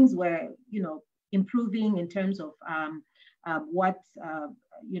 So things were, improving in terms of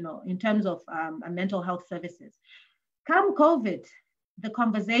in terms of mental health services. Come COVID, the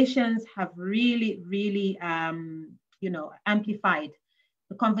conversations have really, really, amplified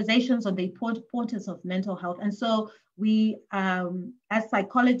the conversations on the importance of mental health. And so we, as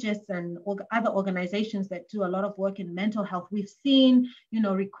psychologists and other organizations that do a lot of work in mental health, we've seen,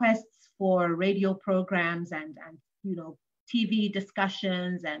 requests for radio programs and TV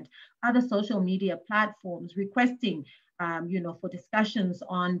discussions and other social media platforms requesting, for discussions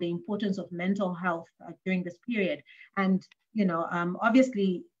on the importance of mental health during this period. And,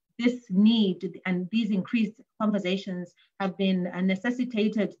 obviously, this need and these increased conversations have been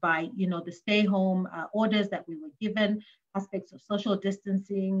necessitated by, the stay-home orders that we were given, aspects of social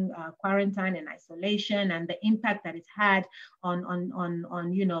distancing, quarantine and isolation, and the impact that it's had on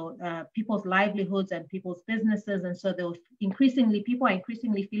people's livelihoods and people's businesses. And so people are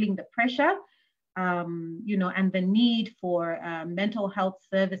increasingly feeling the pressure, and the need for mental health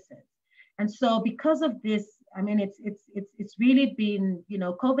services. And so because of this, I mean, it's really been,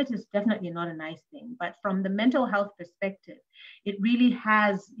 COVID is definitely not a nice thing, but from the mental health perspective, it really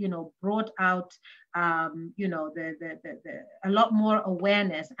has, brought out, a lot more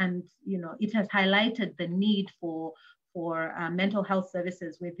awareness, and, it has highlighted the need for mental health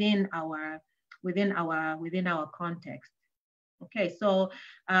services within our context. Okay, so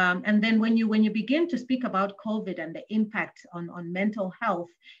and then when you begin to speak about COVID and the impact on mental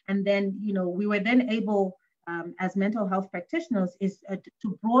health, and then we were then able as mental health practitioners is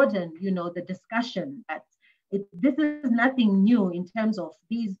to broaden the discussion that this is nothing new in terms of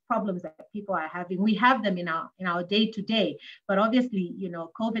these problems that people are having. We have them in our day-to-day, but obviously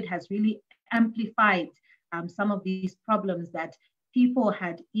COVID has really amplified some of these problems that people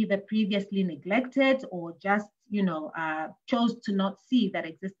had either previously neglected or just chose to not see that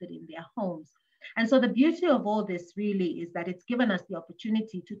existed in their homes. And so the beauty of all this really is that it's given us the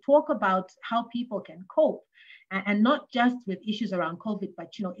opportunity to talk about how people can cope, and not just with issues around COVID,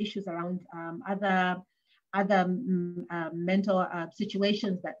 but issues around other mental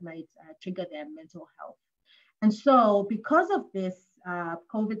situations that might trigger their mental health. And so because of this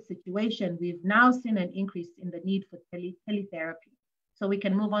COVID situation, we've now seen an increase in the need for teletherapy. So we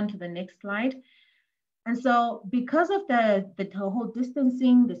can move on to the next slide. And so because of the whole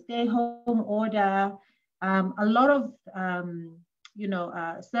distancing, the stay-home order, a lot of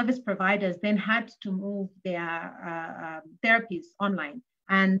service providers then had to move their therapies online.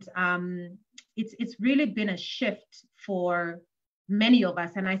 And it's really been a shift for many of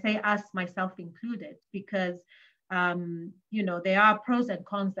us, and I say us, myself included, because there are pros and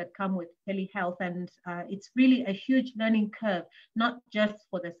cons that come with telehealth, and it's really a huge learning curve, not just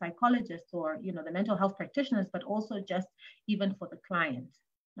for the psychologists or the mental health practitioners, but also just even for the clients.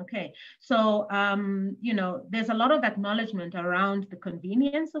 Okay, so there's a lot of acknowledgement around the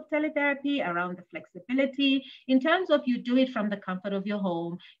convenience of teletherapy, around the flexibility in terms of you do it from the comfort of your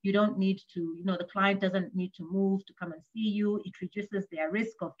home. You don't need to, the client doesn't need to move to come and see you. It reduces their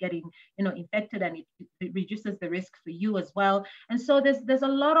risk of getting, infected, and it reduces the risk for you as well. And so there's a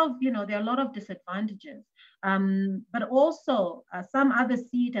lot of, there are a lot of disadvantages. But also some others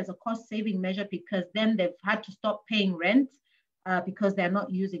see it as a cost-saving measure because then they've had to stop paying rent because they're not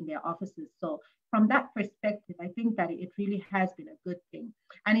using their offices. So from that perspective, I think that it really has been a good thing.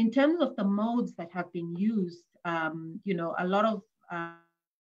 And in terms of the modes that have been used, a lot of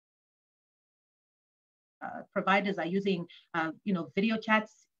providers are using, video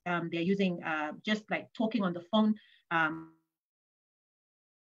chats. They're using just like talking on the phone,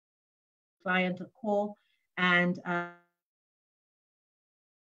 client a call, and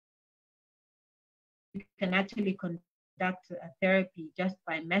you can actually conduct a therapy just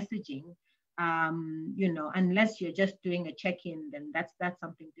by messaging, unless you're just doing a check-in, then that's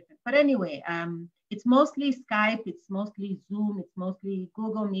something different. But anyway, it's mostly Skype, it's mostly Zoom, it's mostly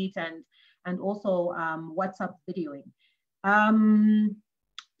Google Meet, and also WhatsApp videoing.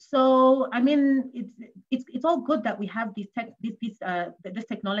 So I mean, it's all good that we have this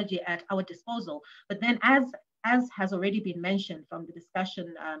technology at our disposal, but then as has already been mentioned from the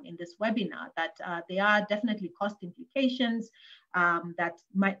discussion in this webinar, that there are definitely cost implications that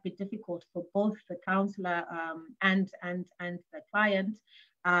might be difficult for both the counselor and the client,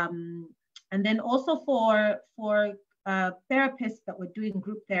 and then also for therapists that were doing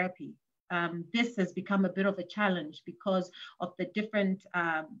group therapy. This has become a bit of a challenge because of the different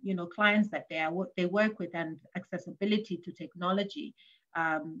clients that they work with and accessibility to technology.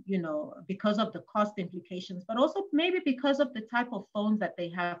 Because of the cost implications, but also maybe because of the type of phones that they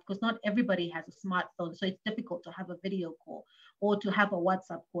have, because not everybody has a smartphone, so it's difficult to have a video call or to have a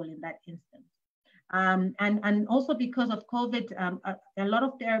WhatsApp call in that instance. And also because of COVID, a lot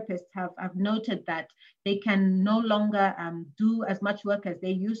of therapists have noted that they can no longer do as much work as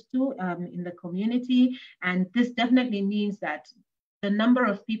they used to in the community, and this definitely means that the number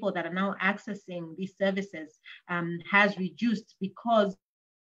of people that are now accessing these services has reduced because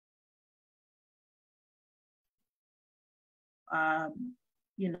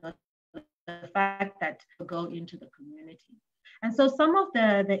the fact that go into the community. And so some of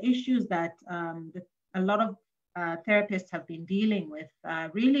the issues that a lot of therapists have been dealing with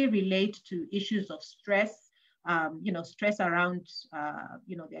really relate to issues of stress, stress around,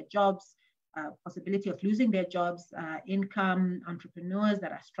 their jobs, possibility of losing their jobs, income, entrepreneurs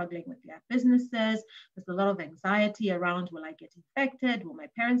that are struggling with their businesses. There's a lot of anxiety around, will I get infected? Will my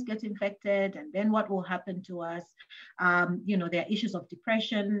parents get infected? And then what will happen to us? There are issues of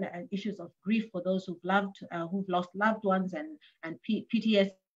depression and issues of grief for those who've lost loved ones, and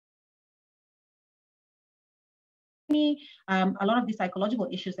PTSD. A lot of the psychological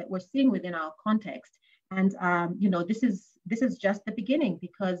issues that we're seeing within our context. And, this is just the beginning,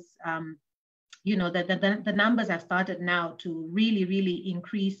 because the numbers have started now to really, really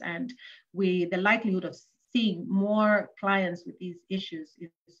increase, and the likelihood of seeing more clients with these issues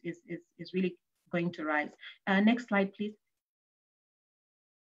is really going to rise. Next slide, please.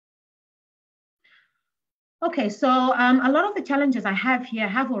 Okay, so a lot of the challenges I have here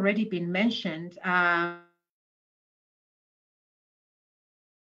have already been mentioned.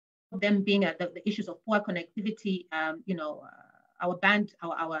 Them being the issues of poor connectivity,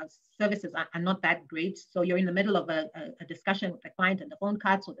 our services are not that great. So you're in the middle of a discussion with the client and the phone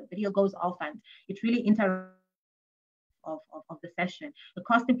cuts or the video goes off, and it really interrupts of the session. The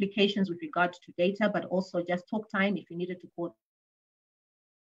cost implications with regard to data, but also just talk time if you needed to call.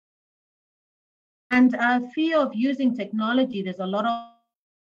 And fear of using technology. There's a lot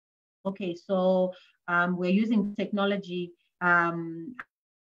of, okay, so we're using technology,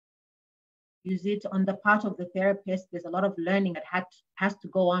 use it on the part of the therapist. There's a lot of learning that has to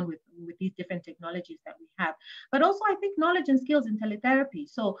go on with these different technologies that we have. But also, I think knowledge and skills in teletherapy.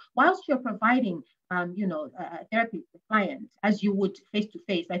 So whilst you're providing, therapy to the client as you would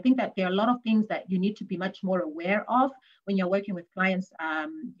face-to-face, I think that there are a lot of things that you need to be much more aware of when you're working with clients,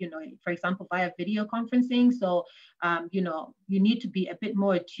 for example, via video conferencing. So, you need to be a bit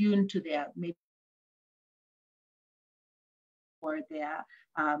more attuned to their maybe or their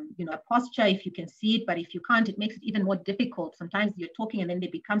posture, if you can see it, but if you can't, it makes it even more difficult. Sometimes you're talking and then they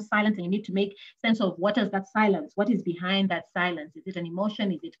become silent, and you need to make sense of what is that silence, what is behind that silence. Is it an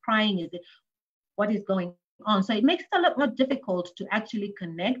emotion? Is it crying? Is it what is going on? So it makes it a lot more difficult to actually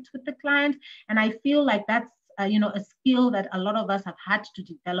connect with the client, and I feel like that's a skill that a lot of us have had to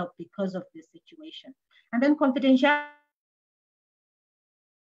develop because of this situation. And then confidentiality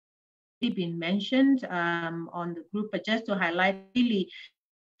been mentioned on the group, but just to highlight really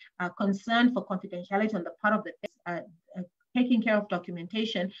concern for confidentiality on the part of the taking care of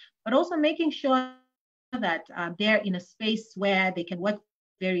documentation, but also making sure that they're in a space where they can work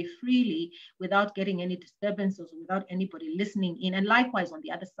very freely without getting any disturbances, without anybody listening in, and likewise on the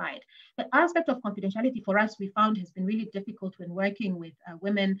other side. The aspect of confidentiality for us, we found, has been really difficult when working with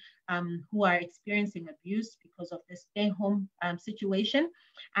women who are experiencing abuse because of the stay-home situation.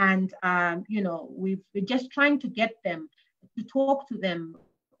 And we're just trying to get them to talk to them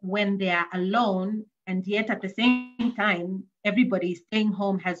when they are alone, and yet at the same time, everybody staying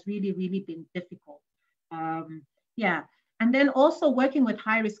home has really, really been difficult. And then also working with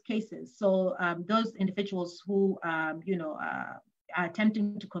high-risk cases. So those individuals who, are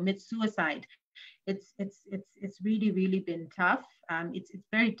attempting to commit suicide, it's really, really been tough. It's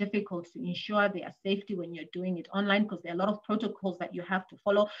very difficult to ensure their safety when you're doing it online, because there are a lot of protocols that you have to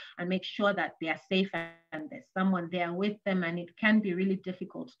follow and make sure that they are safe and there's someone there with them, and it can be really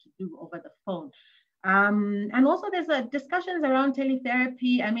difficult to do over the phone. And also there's discussions around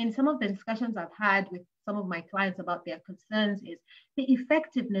teletherapy. I mean, some of the discussions I've had with some of my clients about their concerns is the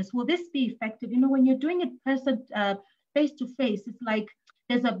effectiveness. Will this be effective? When you're doing it face to face, it's like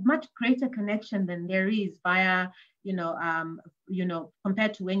there's a much greater connection than there is via,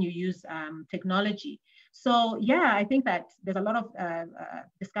 compared to when you use technology. So yeah, I think that there's a lot of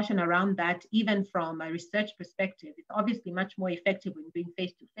discussion around that, even from a research perspective. It's obviously much more effective when being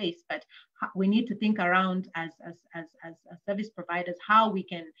face to face, but we need to think around as service providers how we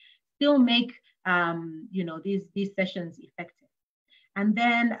can still make these sessions effective. And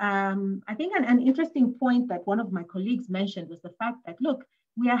then I think an interesting point that one of my colleagues mentioned was the fact that, look,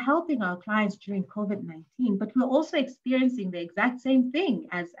 we are helping our clients during COVID-19, but we're also experiencing the exact same thing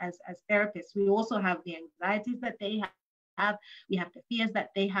as therapists. We also have the anxieties that they have, we have the fears that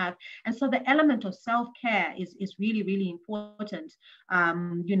they have. And so the element of self-care is really, really important,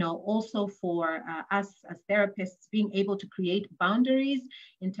 also for us as therapists, being able to create boundaries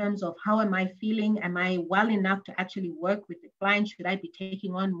in terms of how am I feeling? Am I well enough to actually work with the client? Should I be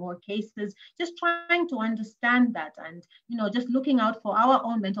taking on more cases? Just trying to understand that, and just looking out for our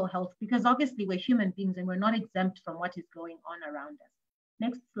own mental health, because obviously we're human beings and we're not exempt from what is going on around us.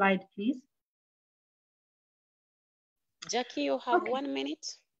 Next slide, please. Jackie, you have 1 minute.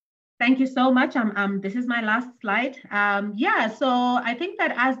 Thank you so much. This is my last slide. Yeah, so I think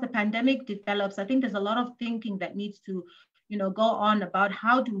that as the pandemic develops, I think there's a lot of thinking that needs to, go on about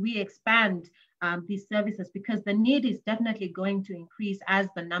how do we expand these services, because the need is definitely going to increase as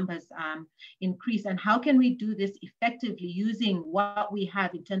the numbers increase. And how can we do this effectively using what we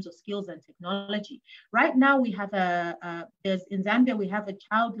have in terms of skills and technology? Right now, we have in Zambia, we have a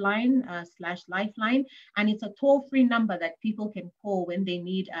child line / lifeline, and it's a toll-free number that people can call when they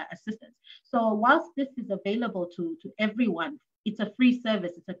need assistance. So whilst this is available to everyone, it's a free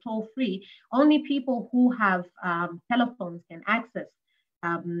service, it's a toll-free, only people who have telephones can access.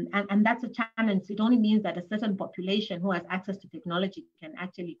 And that's a challenge. It only means that a certain population who has access to technology can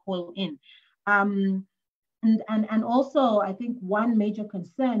actually call in. And also, I think one major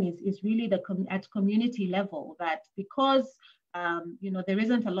concern is really at community level, that because there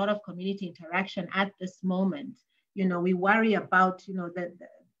isn't a lot of community interaction at this moment, we worry about the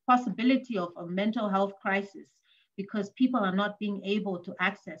possibility of a mental health crisis because people are not being able to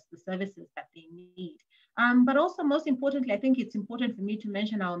access the services that they need. But also, most importantly, I think it's important for me to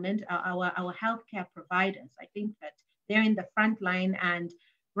mention our healthcare providers. I think that they're in the front line, and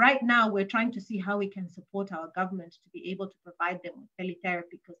right now we're trying to see how we can support our government to be able to provide them with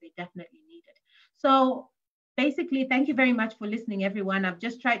teletherapy, because they definitely need it. So basically, thank you very much for listening, everyone. I've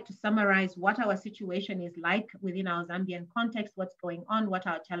just tried to summarize what our situation is like within our Zambian context, what's going on, what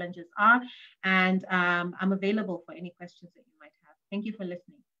our challenges are, and I'm available for any questions that you might have. Thank you for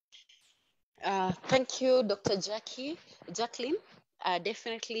listening. Thank you, Dr. Jacqueline.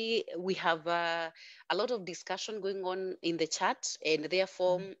 Definitely, we have a lot of discussion going on in the chat, and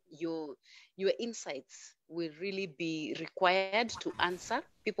therefore your insights will really be required to answer.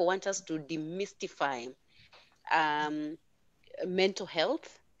 People want us to demystify mental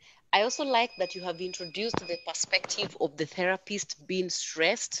health. I also like that you have introduced the perspective of the therapist being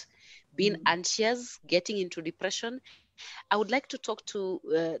stressed, being anxious, getting into depression. I would like to talk to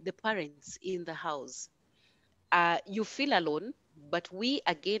the parents in the house. You feel alone, but we,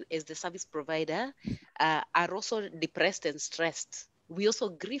 again, as the service provider, are also depressed and stressed. We also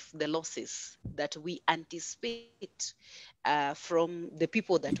grieve the losses that we anticipate from the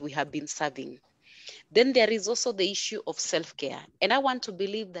people that we have been serving. Then there is also the issue of self-care. And I want to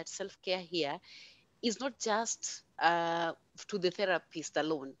believe that self-care here is not just to the therapist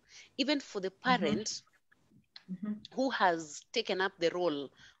alone, even for the parent who has taken up the role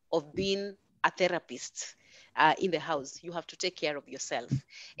of being a therapist in the house. You have to take care of yourself.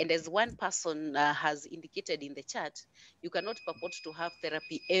 And as one person has indicated in the chat, you cannot purport to have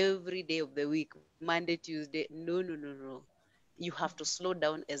therapy every day of the week, Monday, Tuesday. No. You have to slow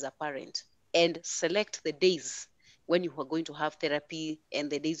down as a parent and select the days when you are going to have therapy and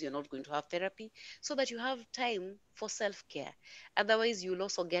the days you're not going to have therapy, so that you have time for self-care. Otherwise, you'll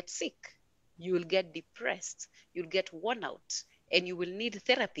also get sick. You will get depressed, you'll get worn out, and you will need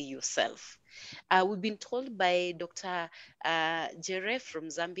therapy yourself. We've been told by Dr. Jere from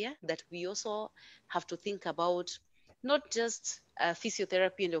Zambia that we also have to think about not just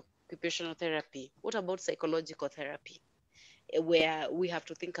physiotherapy and occupational therapy. What about psychological therapy? Where we have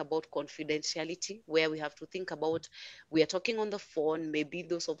to think about confidentiality, where we have to think about, we are talking on the phone, maybe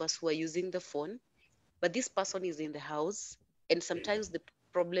those of us who are using the phone, but this person is in the house, and sometimes the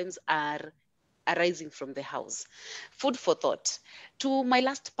problems are arising from the house. Food for thought. To my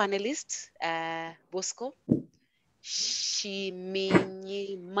last panelist, Bosco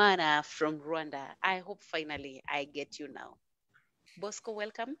Shiminyimana from Rwanda. I hope finally I get you now. Bosco,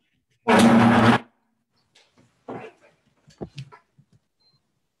 welcome.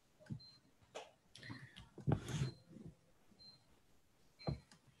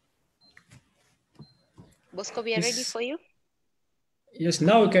 Bosco, we are ready for you. Yes,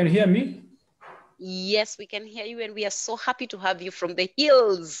 now you can hear me. Yes, we can hear you, and we are so happy to have you from the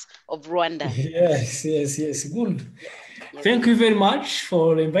hills of Rwanda. Yes, good. Yes. Thank you very much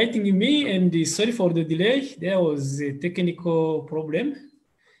for inviting me, and sorry for the delay. There was a technical problem,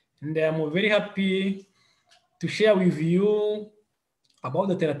 and I'm very happy to share with you about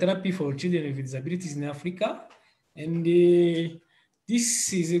the teletherapy for children with disabilities in Africa. And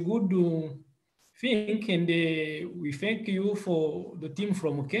this is a good thing, and we thank you for the team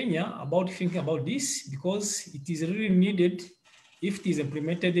from Kenya about thinking about this, because it is really needed. If it is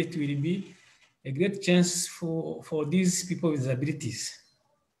implemented, it will be a great chance for these people with disabilities.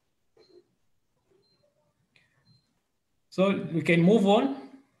 So we can move on.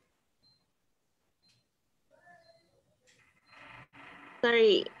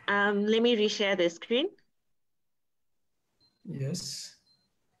 Sorry, let me reshare the screen. Yes.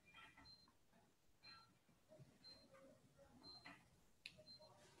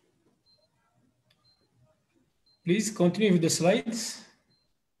 Please continue with the slides.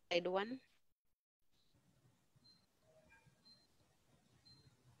 Slide 1.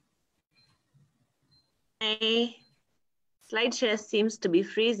 My slide share seems to be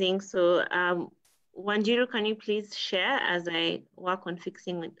freezing. So Wanjiru, can you please share as I work on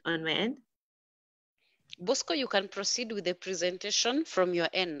fixing it on my end? Bosco, you can proceed with the presentation from your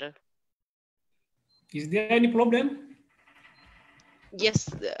end. Is there any problem? Yes,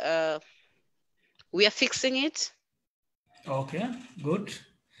 we are fixing it. Okay, good.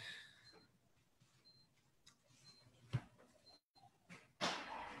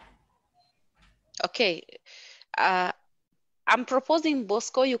 Okay, I'm proposing,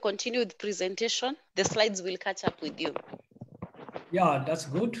 Bosco, you continue with presentation. The slides will catch up with you. Yeah, that's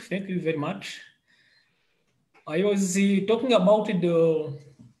good. Thank you very much. I was talking about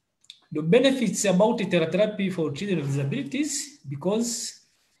the benefits about teletherapy for children with disabilities, because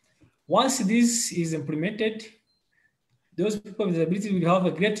once this is implemented, those people with disabilities will have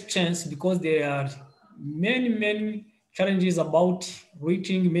a great chance, because there are many challenges about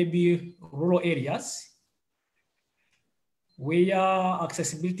reaching maybe rural areas where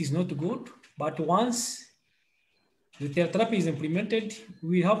accessibility is not good. But once the teletherapy is implemented,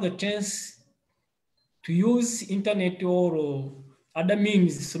 we have the chance to use internet or other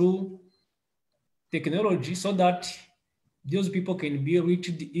means through technology, so that those people can be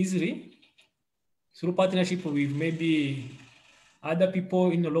reached easily through partnership with maybe other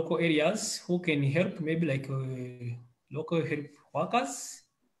people in the local areas who can help, maybe like local help workers,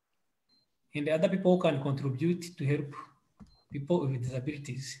 and the other people can contribute to help people with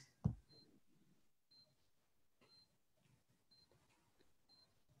disabilities.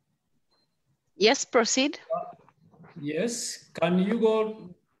 Yes, proceed. Yes, can you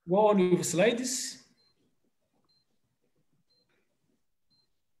go on with slides?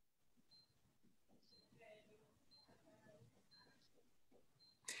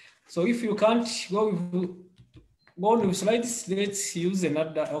 So if you can't go on with slides, let's use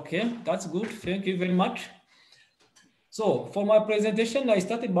another. Okay, that's good. Thank you very much. So for my presentation, I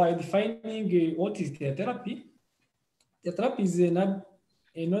started by defining what is teletherapy. Teletherapy is an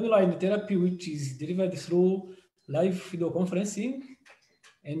online therapy which is delivered through live video conferencing,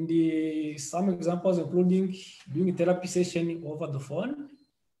 and some examples including doing a therapy session over the phone,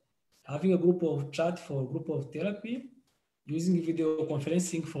 having a group of chat for a group of therapy, using video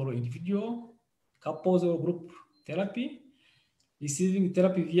conferencing for individual, couples or group therapy, receiving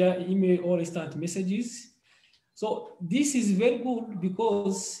therapy via email or instant messages. So this is very good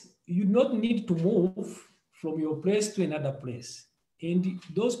because you don't need to move from your place to another place. And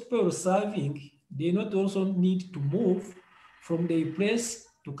those people serving, they not also need to move from their place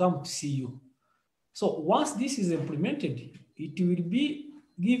to come to see you. So once this is implemented, it will be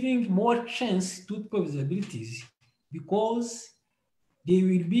giving more chance to people with disabilities, because they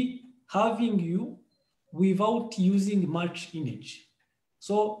will be having you without using much image.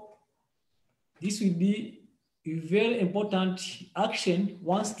 So this will be a very important action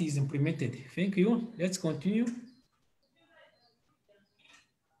once it is implemented. Thank you. Let's continue.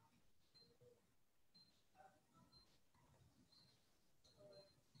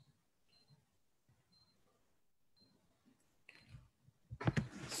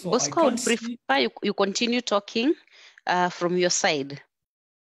 So Bosco, I would prefer you continue talking from your side.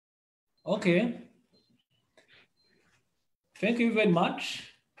 Okay. Thank you very much.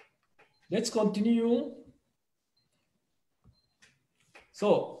 Let's continue.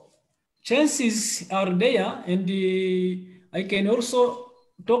 So chances are there, and I can also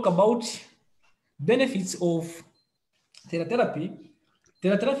talk about benefits of teletherapy.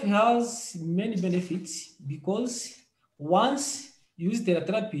 Teletherapy has many benefits, because once you use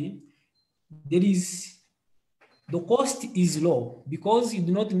teletherapy, the cost is low, because you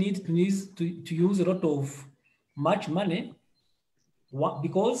do not need to use a lot of much money.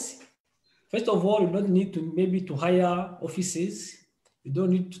 Because first of all, you don't need to hire offices. You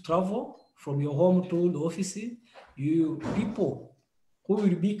don't need to travel from your home to the office. People who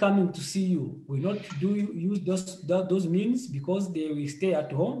will be coming to see you will not use those means, because they will stay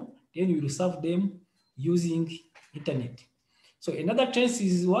at home. Then you will serve them using internet. So another chance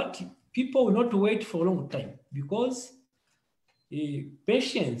is what? People will not wait for a long time, because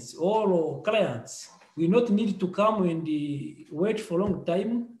patients or clients will not need to come and wait for a long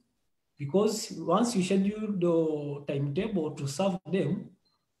time, because once you schedule the timetable to serve them,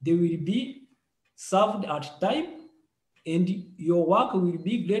 they will be served at time, and your work will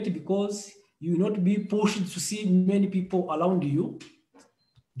be great, because you will not be pushed to see many people around you.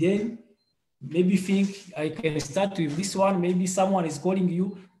 Then maybe think, I can start with this one, maybe someone is calling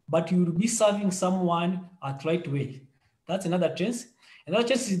you, but you will be serving someone at right way. That's another chance. Another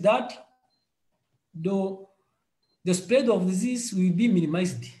chance is that the spread of disease will be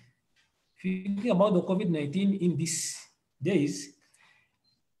minimized. If you think about the COVID-19 in these days,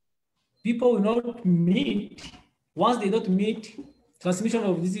 people will not meet. Once they don't meet, transmission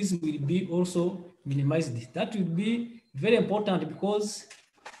of disease will be also minimized. That will be very important because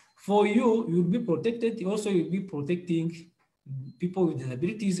for you, you'll be protected. Also, you'll be protecting people with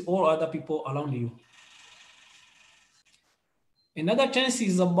disabilities or other people around you. Another chance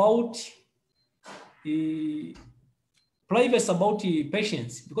is about privacy about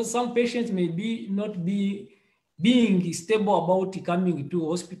patients, because some patients may be not be being stable about coming to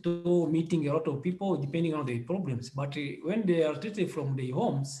hospital, meeting a lot of people, depending on their problems. But when they are treated from their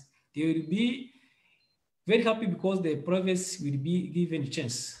homes, they will be very happy because their privacy will be given a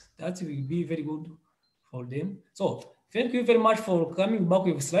chance. That will be very good for them. So thank you very much for coming back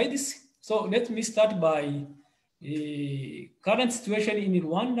with slides. So let me start by current situation in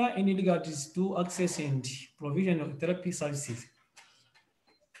Rwanda in regards to access and provision of therapy services.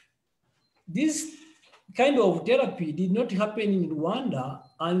 This kind of therapy did not happen in Rwanda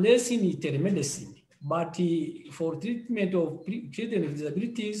unless in telemedicine, but for treatment of children with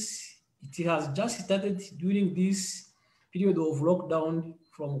disabilities, it has just started during this period of lockdown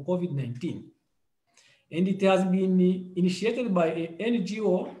from COVID-19. And it has been initiated by an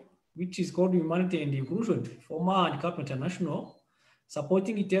NGO, which is called Humanity and Inclusion, former Handicap International,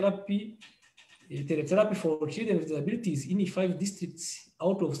 supporting teletherapy for children with disabilities in 5 districts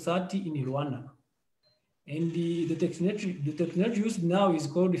out of 30 in Rwanda. And the technology used now is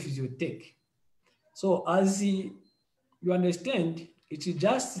called Physiotech. So as you understand, it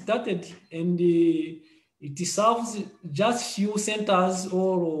just started and it serves just few centers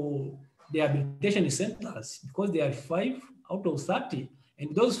or rehabilitation centers because there are 5 out of 30.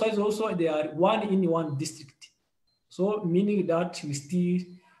 And those 5 also, they are 1 in 1 district. So meaning that we still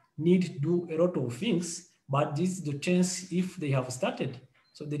need to do a lot of things, but this is the chance if they have started.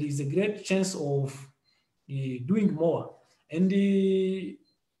 So there is a great chance of doing more. And the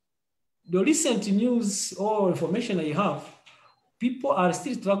recent news or information I have, people are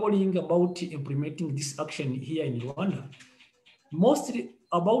still struggling about implementing this action here in Rwanda. Mostly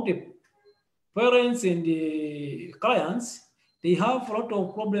about the parents and the clients, they have a lot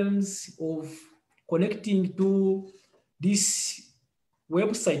of problems of connecting to this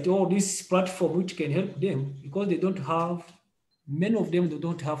website or this platform which can help them because they don't have, many of them, they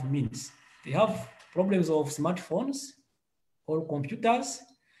don't have means. They have problems of smartphones or computers.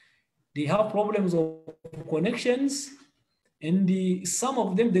 They have problems of connections. And some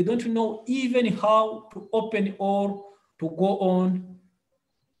of them, they don't know even how to open or to go on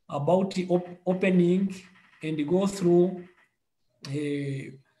about the opening and go through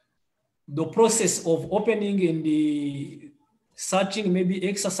the process of opening and the searching maybe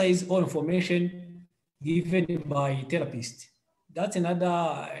exercise or information given by therapists. That's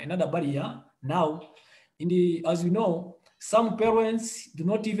another barrier. Now, as we know, some parents do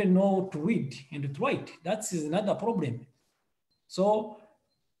not even know to read and to write. That's another problem. So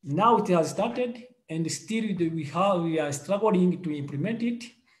now it has started and still we are struggling to implement it.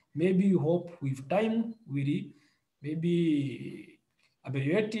 Maybe we hope with time we'll maybe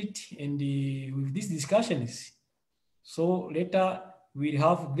evaluate it and with these discussions. So later we'll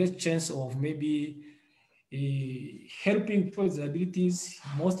have great chance of maybe helping people with disabilities,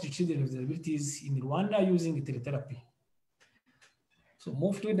 mostly children with disabilities in Rwanda using teletherapy. So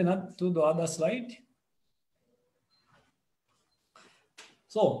move to the other slide.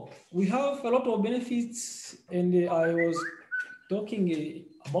 So we have a lot of benefits and I was talking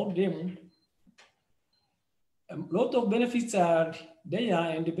about them. A lot of benefits are there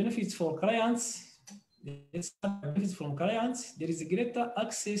and the benefits for clients. Benefits from clients, there is a greater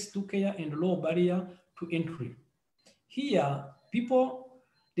access to care and low barrier to entry. Here, people,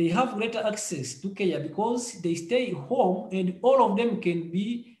 they have greater access to care because they stay home and all of them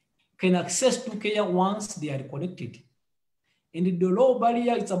can access to care once they are connected. And the low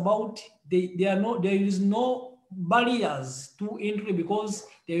barrier, it's about there is no barriers to entry because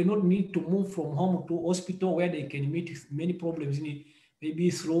they do not need to move from home to hospital where they can meet many problems maybe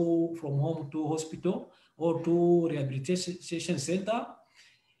through from home to hospital or to rehabilitation center.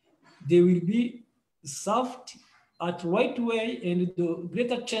 They will be served at right way and the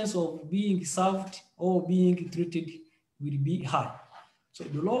greater chance of being served or being treated will be high. So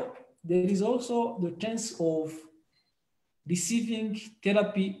there is also the chance of receiving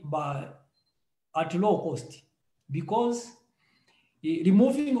therapy at low cost because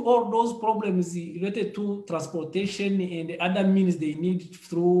removing all those problems related to transportation and other means they need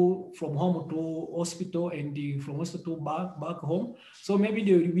from home to hospital and from hospital back home. So maybe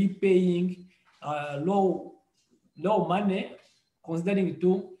they will be paying low money considering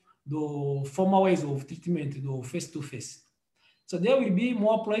to the former ways of treatment, the face-to-face. So there will be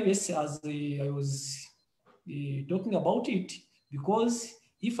more privacy as I was talking about it, because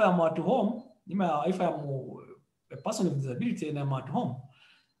if I'm at home, if I'm a person with disability and I'm at home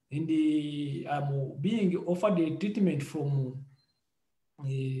and I'm being offered a treatment from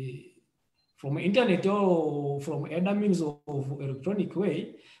internet or from other means of electronic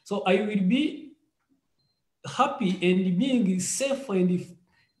way, so I will be happy and being safe and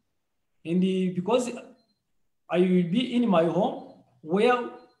because I will be in my home where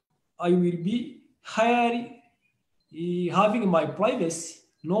I will be having my privacy.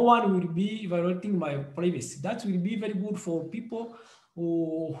 No one will be violating my privacy. That will be very good for people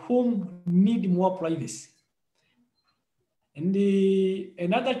who need more privacy. And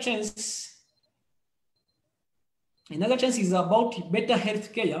another chance is about better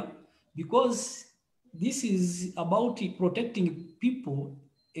health care, because this is about protecting people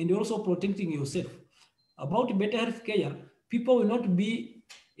and also protecting yourself. About better health care, people will not be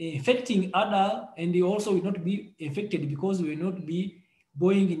infecting other, and they also will not be infected because we will not be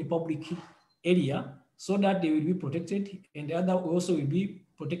going in public area, so that they will be protected, and the other also will be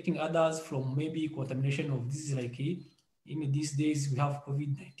protecting others from maybe contamination of disease, like in these days we have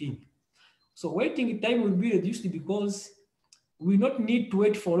COVID-19. So waiting time will be reduced because we not need to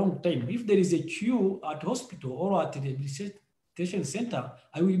wait for a long time. If there is a queue at hospital or at the rehabilitation center,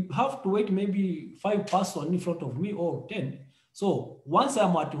 I will have to wait maybe 5 persons in front of me or 10. So once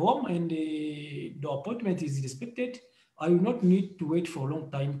I'm at home and the appointment is respected, I will not need to wait for a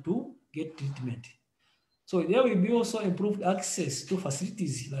long time to get treatment. So there will be also improved access to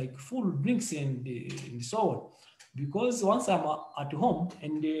facilities like food, drinks, and so on. Because once I'm at home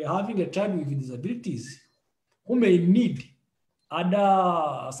and having a child with disabilities who may need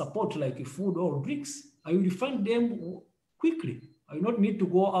other support like food or drinks, I will find them quickly. I will not need to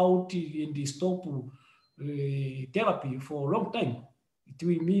go out and stop therapy for a long time. It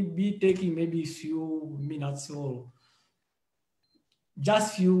will be taking maybe a few minutes or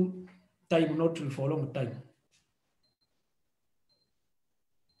just few time, not for a long time.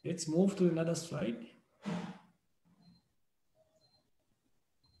 Let's move to another slide.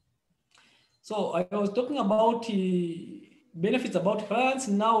 So I was talking about benefits about clients.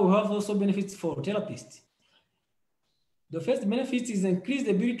 Now we have also benefits for therapists. The first benefit is increased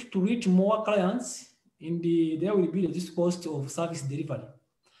ability to reach more clients. There will be reduced cost of service delivery.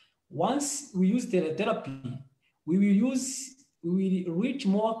 Once we use teletherapy, we will reach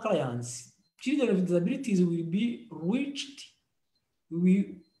more clients. Children with disabilities will be reached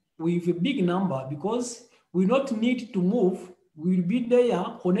with a big number because we not need to move. We will be there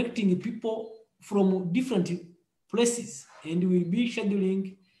connecting people from different places, and we will be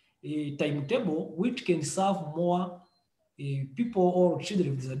scheduling a timetable which can serve more people or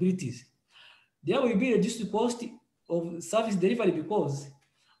children with disabilities. There will be reduced cost of service delivery because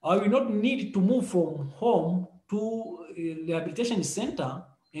I will not need to move from home to a rehabilitation center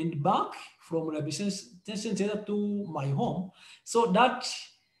and back from rehabilitation center to my home. So that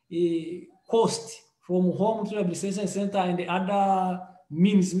cost from home to rehabilitation center and the other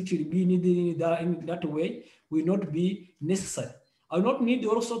means which will be needed in that way will not be necessary. I will not need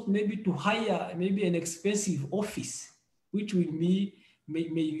also maybe to hire maybe an expensive office, which will be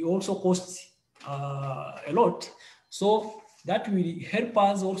may also cost a lot. So that will help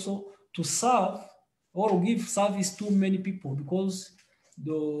us also to serve or give service to many people because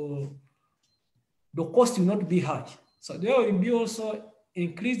the cost will not be high. So there will be also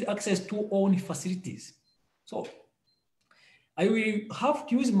increased access to own facilities. So I will have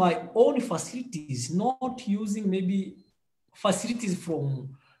to use my own facilities, not using maybe facilities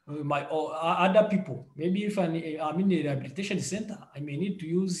from my other people. Maybe if I'm in a rehabilitation center, I may need to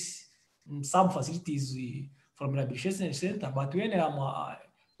use some facilities from rehabilitation center, but when I'm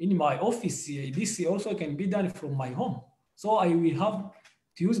in my office, this also can be done from my home. So I will have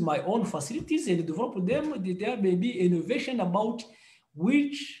to use my own facilities and develop them. There may be innovation about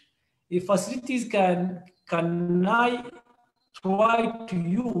which facilities can I try to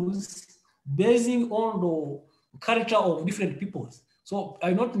use based on the culture of different peoples. So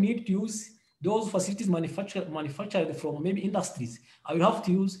I not need to use those facilities manufactured from maybe industries. I will have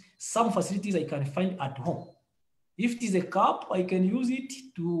to use some facilities I can find at home. If it is a cup, I can use it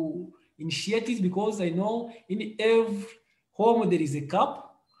to initiate it because I know in every home there is a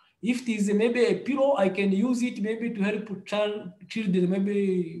cup. If it is maybe a pillow, I can use it maybe to help children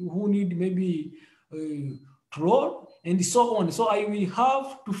maybe who need maybe to roll and so on. So I will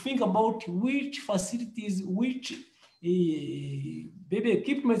have to think about which facilities, which maybe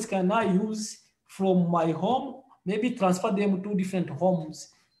equipments can I use from my home, maybe transfer them to different homes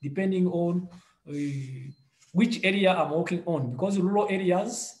depending on which area I'm working on, because rural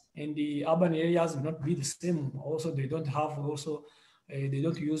areas and the urban areas will not be the same. Also, they don't have also, they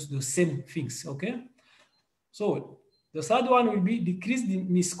don't use the same things, okay? So the third one will be decrease the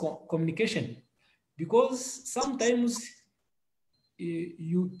miscommunication, because sometimes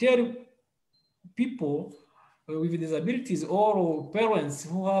you tell people with disabilities or parents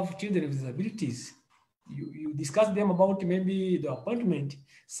who have children with disabilities, you discuss them about maybe the appointment.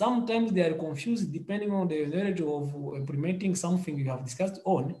 Sometimes they are confused depending on the knowledge of implementing something you have discussed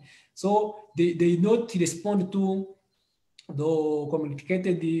on. So they not respond to the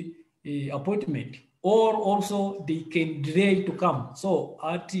communicated appointment, or also they can delay to come. So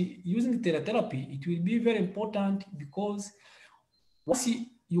at using teletherapy, it will be very important, because once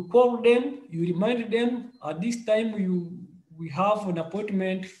you call them, you remind them at this time we have an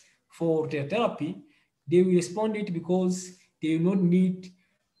appointment for teletherapy, they will respond it, because they will not need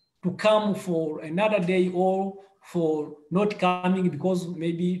to come for another day or for not coming because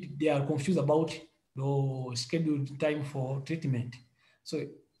maybe they are confused about the scheduled time for treatment. So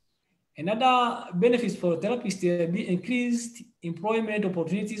another benefit for therapists will be increased employment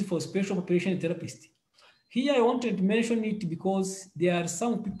opportunities for special population therapists. Here I wanted to mention it because there are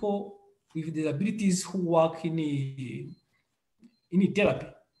some people with disabilities who work in therapy.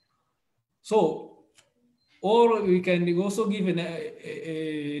 So, or we can also give an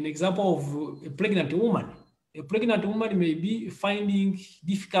example of a pregnant woman. A pregnant woman may be finding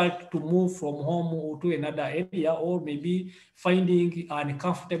difficult to move from home or to another area, or maybe finding an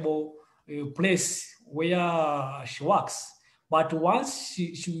uncomfortable place where she works. But once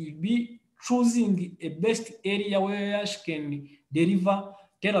she will be choosing a best area where she can deliver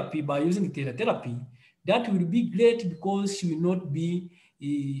therapy by using teletherapy, that will be great, because she will not be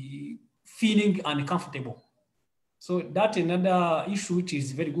feeling uncomfortable. So that's another issue which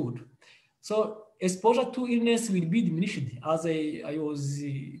is very good. So exposure to illness will be diminished, as I was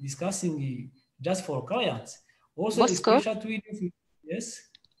discussing just for clients. Also, Bosco, exposure to illness, yes?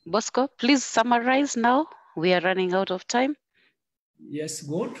 Bosco, please summarize now. We are running out of time. Yes,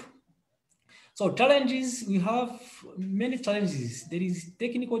 good. So challenges, we have many challenges. There is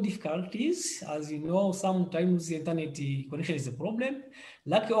technical difficulties. As you know, sometimes internet connection is a problem.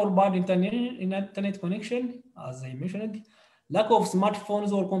 Lack or bad internet connection, as I mentioned. Lack of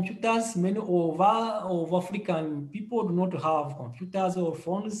smartphones or computers. Many of African people do not have computers or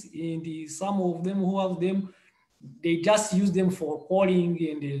phones. And some of them who have them, they just use them for calling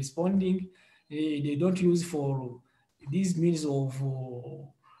and responding. They don't use for these means of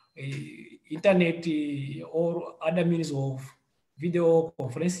internet or other means of video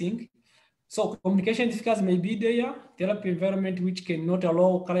conferencing. So communication difficulties may be there, therapy environment which cannot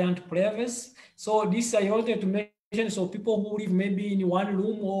allow client privacy. So this I wanted to mention, so people who live maybe in one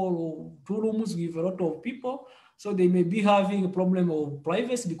room or two rooms with a lot of people, so they may be having a problem of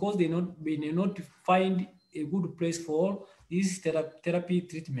privacy because they may not find a good place for these therapy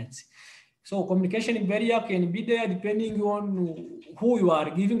treatments. So communication barrier can be there depending on who you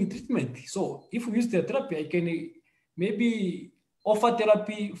are giving treatment. So if we use the therapy, I can maybe offer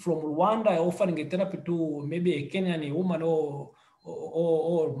therapy from Rwanda, offering a therapy to maybe a Kenyan woman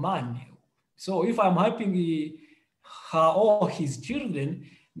or man. So if I'm helping her or his children,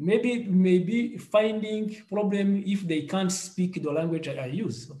 maybe finding problem if they can't speak the language I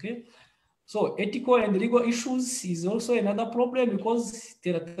use, okay? So ethical and legal issues is also another problem, because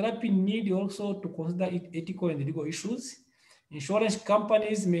teletherapy need also to consider ethical and legal issues. Insurance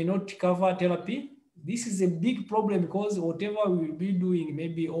companies may not cover therapy. This is a big problem, because whatever we will be doing,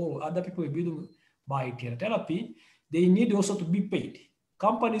 maybe all other people will be doing by teletherapy, they need also to be paid.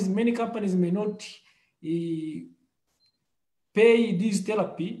 Many companies may not pay this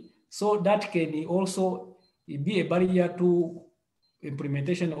therapy, so that can also be a barrier to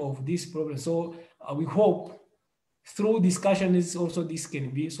implementation of this problem. So we hope through discussions also this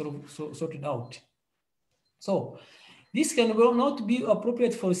can be sorted out. So this can not be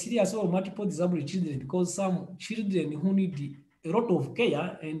appropriate for serious or multiple disabled children, because some children who need a lot of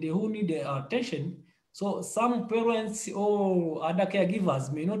care and who need attention. So some parents or other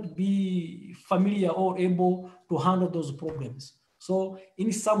caregivers may not be familiar or able to handle those problems. So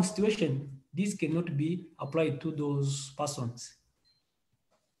in some situation, this cannot be applied to those persons.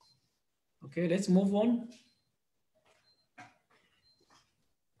 Okay, let's move on.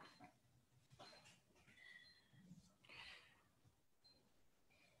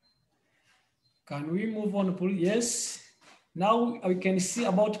 Can we move on, please? Yes. Now we can see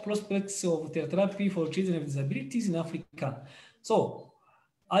about prospects of teletherapy for children with disabilities in Africa. So,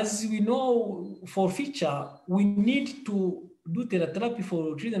 as we know, for future, we need to do teletherapy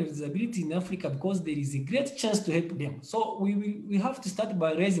for children with disabilities in Africa because there is a great chance to help them. So we have to start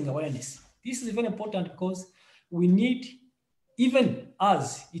by raising awareness. This is very important because we need, even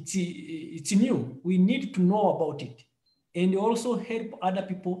as it's new, we need to know about it and also help other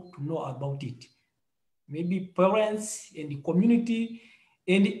people to know about it. Maybe parents and the community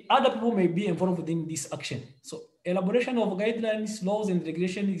and other people may be involved in this action. So elaboration of guidelines, laws, and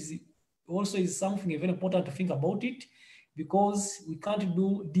regulation is also something very important to think about it, because we can't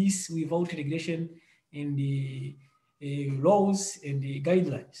do this without regulation and the laws and the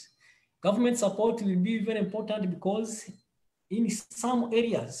guidelines. Government support will be very important because in some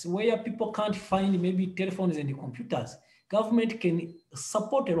areas where people can't find maybe telephones and the computers, government can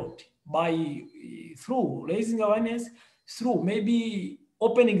support a lot by through raising awareness, through maybe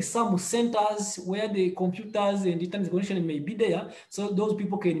opening some centers where the computers and internet connection may be there, so those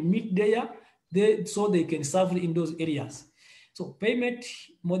people can meet there, so they can serve in those areas. So payment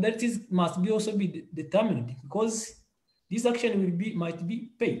modalities must be also be determined, because this action might be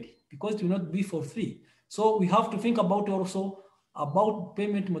paid, because it will not be for free. So we have to think about also about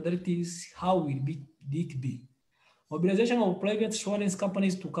payment modalities, how will it be. Mobilization of private insurance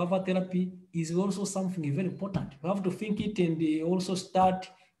companies to cover therapy is also something very important. We have to think it and also start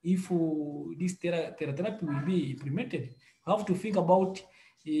if this therapy will be implemented. We have to think about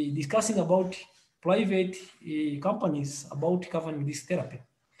discussing about private companies about covering this therapy.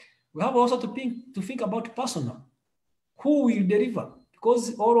 We have also to think about personnel. Who will deliver?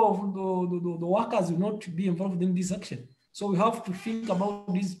 Because all of the workers will not be involved in this action. So we have to think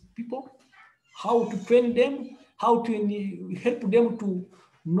about these people, how to train them, how to help them to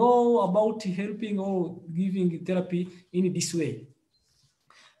know about helping or giving therapy in this way.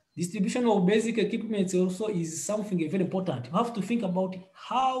 Distribution of basic equipment also is something very important. You have to think about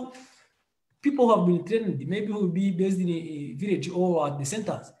how people have been trained, maybe will be based in a village or at the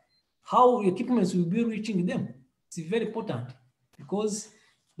centers, how equipments will be reaching them. It's very important, because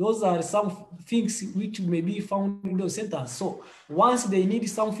those are some things which may be found in those centers. So once they need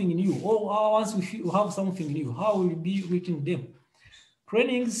something new, or once we have something new, how will be reaching them?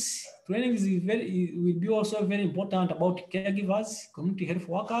 Trainings will be also very important about caregivers, community health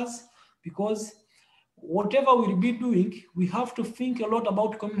workers, because whatever we'll be doing, we have to think a lot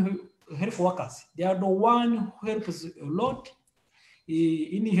about community health workers. They are the one who helps a lot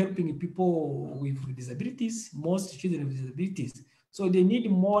in helping people with disabilities, most children with disabilities. So they need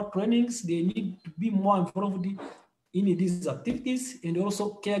more trainings, they need to be more involved in these activities, and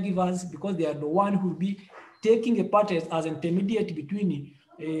also caregivers, because they are the one who will be taking a part as intermediate between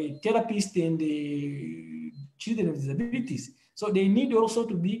a therapist and the children with disabilities. So they need also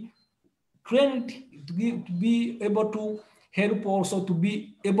to be trained to be able to help, also to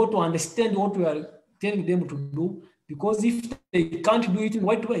be able to understand what we are telling them to do, because if they can't do it in the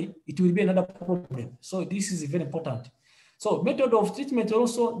right way, it will be another problem. So this is very important. So method of treatment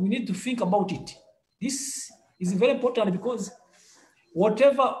also, we need to think about it. This is very important, because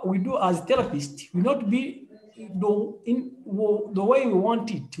whatever we do as therapists will not be in the way we want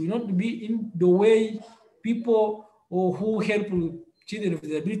it, will not be in the way people who help children with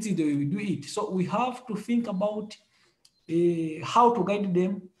disabilities, they will do it. So we have to think about how to guide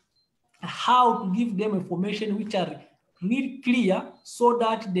them, how to give them information which are really clear, so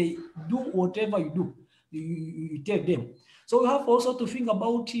that they do whatever you do, you tell them. So we have also to think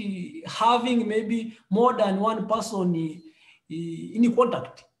about having maybe more than one person in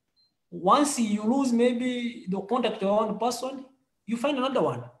contact. Once you lose maybe the contact of one person, you find another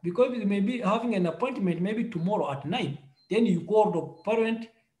one, because you may be having an appointment maybe tomorrow at 9. Then you call the parent,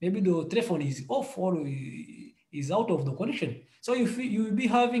 maybe the telephone is off or is out of the connection. So you will be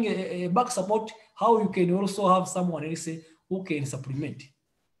having a back support, how you can also have someone else who can supplement.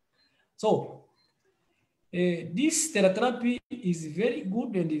 So this teletherapy is very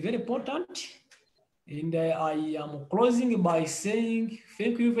good and very important. And I am closing by saying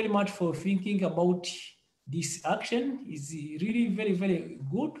thank you very much for thinking about this action. It's really very, very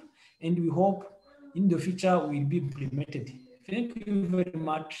good. And we hope in the future will be implemented. Thank you very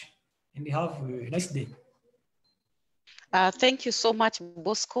much and have a nice day. Thank you so much,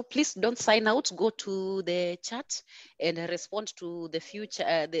 Bosco. Please don't sign out. Go to the chat and respond to the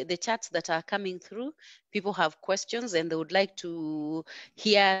future, the chats that are coming through. People have questions and they would like to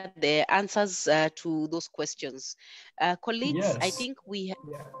hear the answers to those questions. Colleagues, Yes. I think we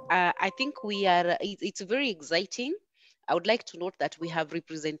are. It's very exciting. I would like to note that we have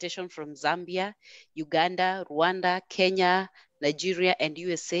representation from Zambia, Uganda, Rwanda, Kenya, Nigeria, and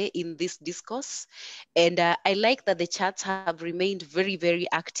USA in this discourse. And I like that the chats have remained very, very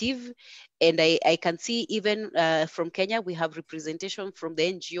active. And I can see even from Kenya, we have representation from the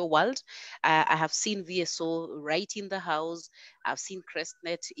NGO world. I have seen VSO right in the house. I've seen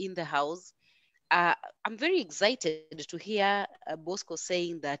CrestNet in the house. I'm very excited to hear Bosco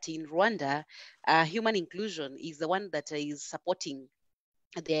saying that in Rwanda, human inclusion is the one that is supporting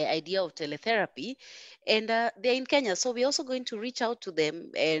the idea of teletherapy, and they're in Kenya. So we're also going to reach out to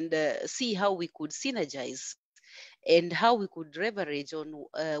them and see how we could synergize and how we could leverage on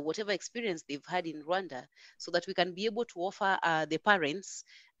whatever experience they've had in Rwanda, so that we can be able to offer the parents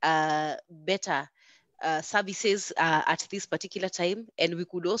better services at this particular time. And we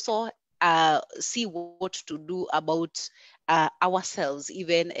could also see what to do about ourselves,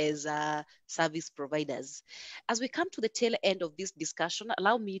 even as service providers. As we come to the tail end of this discussion,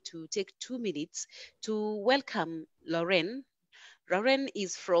 allow me to take 2 minutes to welcome Lauren. Lauren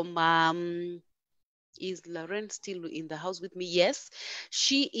is from, is Lauren still in the house with me? Yes,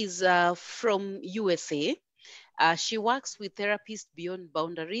 she is from USA. She works with Therapists Beyond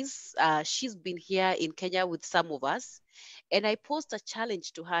Boundaries. She's been here in Kenya with some of us. And I posed a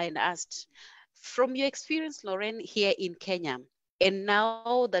challenge to her and asked, from your experience, Lauren, here in Kenya, and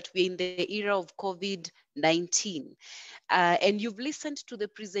now that we're in the era of COVID-19, and you've listened to the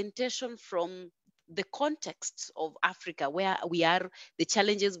presentation from the context of Africa, where we are, the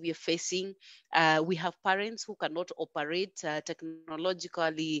challenges we are facing. We have parents who cannot operate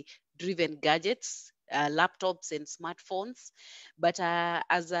technologically driven gadgets, laptops and smartphones. But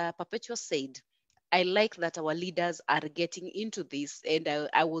as Perpetua said, I like that our leaders are getting into this. And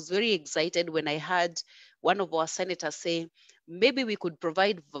I was very excited when I heard one of our senators say, maybe we could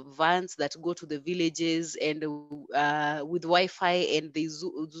provide vans that go to the villages and with Wi-Fi, and they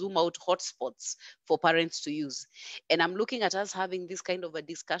zoom out hotspots for parents to use. And I'm looking at us having this kind of a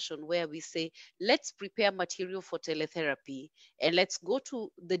discussion where we say, let's prepare material for teletherapy, and let's go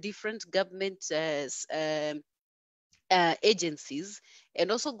to the different government agencies,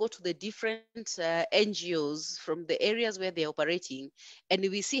 and also go to the different NGOs from the areas where they're operating, and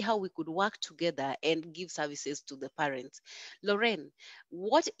we see how we could work together and give services to the parents. Lauren,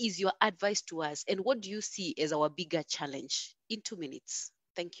 what is your advice to us, and what do you see as our bigger challenge? In 2 minutes.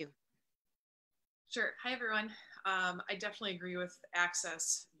 Thank you. Sure. Hi, everyone. I definitely agree with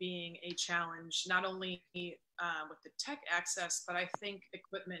access being a challenge, not only with the tech access, but I think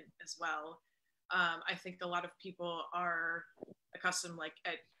equipment as well. I think a lot of people are accustomed, like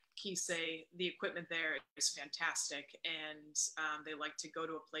at KISE, the equipment there is fantastic, and they like to go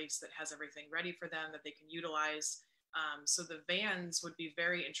to a place that has everything ready for them that they can utilize. So the vans would be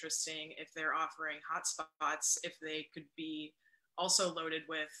very interesting if they're offering hotspots, if they could be also loaded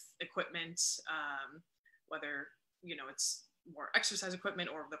with equipment, whether it's more exercise equipment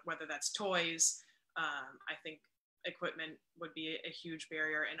or whether that's toys. I think equipment would be a huge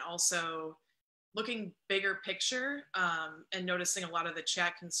barrier, and also looking bigger picture and noticing a lot of the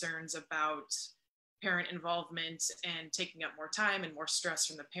chat concerns about parent involvement and taking up more time and more stress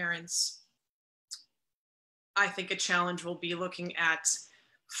from the parents. I think a challenge will be looking at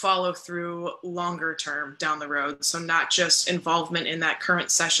follow through longer term down the road. So not just involvement in that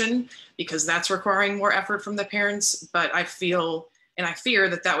current session, because that's requiring more effort from the parents, but I feel and I fear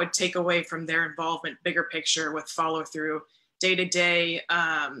that that would take away from their involvement, bigger picture with follow through day to day,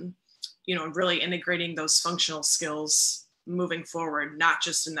 really integrating those functional skills moving forward, not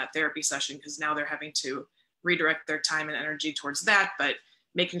just in that therapy session, because now they're having to redirect their time and energy towards that, but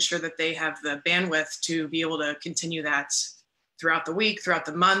making sure that they have the bandwidth to be able to continue that throughout the week, throughout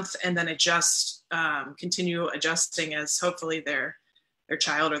the month, and then continue adjusting as hopefully their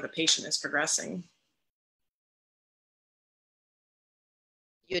child or the patient is progressing.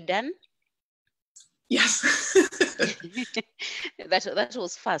 You're done? Yes. That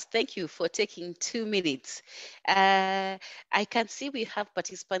was fast. Thank you for taking 2 minutes. I can see we have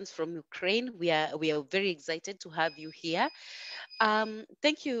participants from Ukraine. We are very excited to have you here.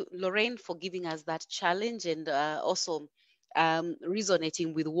 Thank you, Lorraine, for giving us that challenge, and also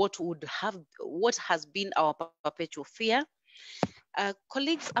resonating with what has been our perpetual fear.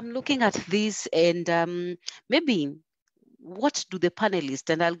 Colleagues, I'm looking at this, and maybe what do the panelists,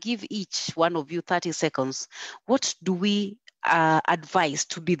 and I'll give each one of you 30 seconds, what do we advise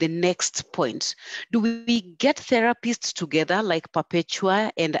to be the next point? Do we get therapists together like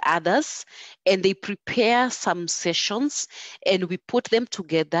Perpetua and others, and they prepare some sessions and we put them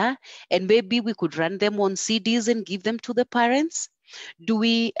together, and maybe we could run them on CDs and give them to the parents? Do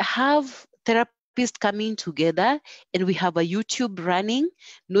we have therapists coming together, and we have a YouTube running,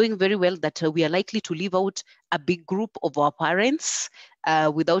 knowing very well that we are likely to leave out a big group of our parents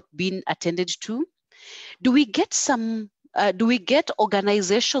without being attended to? Do we get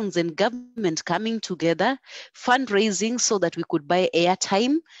organizations and government coming together, fundraising so that we could buy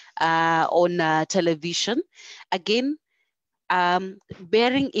airtime on television? Again,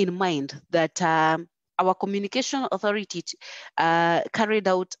 bearing in mind that our communication authority carried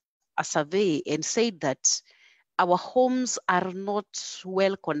out a survey and said that our homes are not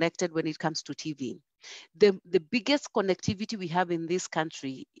well connected when it comes to TV. The biggest connectivity we have in this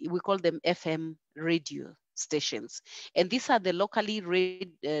country, we call them FM radio stations. And these are the locally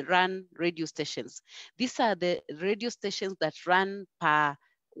run radio stations. These are the radio stations that run per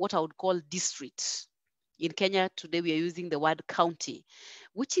what I would call district. In Kenya today, we are using the word county,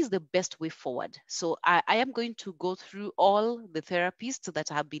 which is the best way forward. So I am going to go through all the therapists that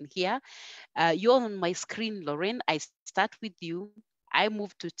have been here. You're on my screen, Lauren. I start with you. I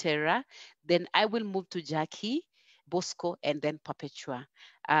move to Tara, then I will move to Jackie, Bosco, and then Perpetua.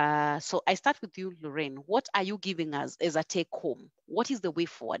 So I start with you, Lorraine. What are you giving us as a take home? What is the way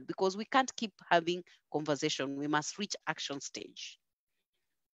forward? Because we can't keep having conversation. We must reach action stage.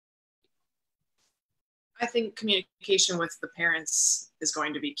 I think communication with the parents is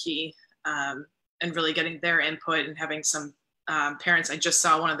going to be key, and really getting their input and having some parents. I just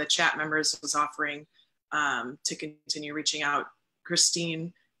saw one of the chat members was offering to continue reaching out,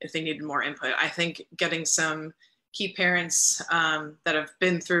 Christine, if they needed more input. I think getting some key parents that have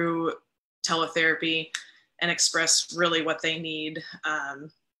been through teletherapy and express really what they need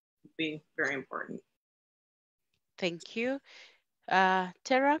would be very important. Thank you.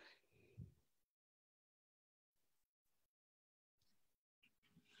 Tara?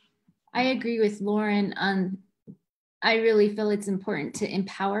 I agree with Lauren on, I really feel it's important to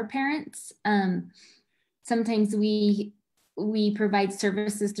empower parents. Sometimes we provide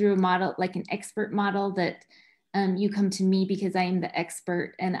services through a model, like an expert model that you come to me because I am the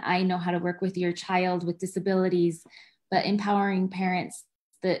expert and I know how to work with your child with disabilities, but empowering parents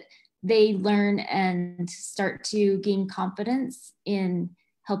that they learn and start to gain confidence in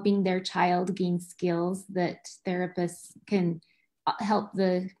helping their child gain skills that therapists can help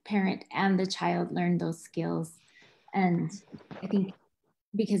the parent and the child learn those skills. And I think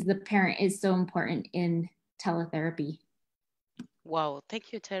because the parent is so important in teletherapy. Wow,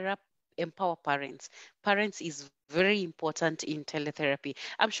 thank you, Tara. Empower parents. Parents is very important in teletherapy.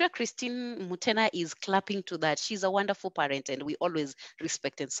 I'm sure Christine Mutena is clapping to that. She's a wonderful parent and we always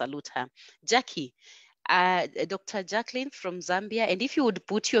respect and salute her. Jackie, Dr. Jacqueline from Zambia, and if you would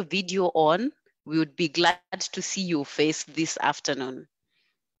put your video on, we would be glad to see your face this afternoon.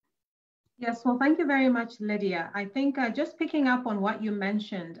 Yes, well, thank you very much, Lydia. I think just picking up on what you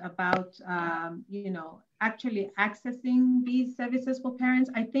mentioned about, actually accessing these services for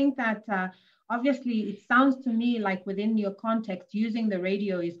parents, I think that obviously it sounds to me like within your context, using the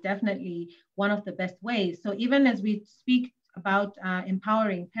radio is definitely one of the best ways. So even as we speak about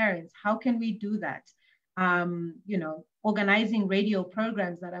empowering parents, how can we do that? Organizing radio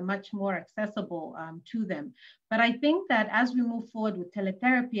programs that are much more accessible to them. But I think that as we move forward with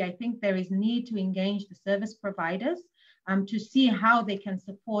teletherapy, I think there is need to engage the service providers to see how they can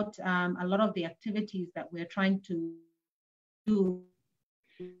support a lot of the activities that we're trying to do,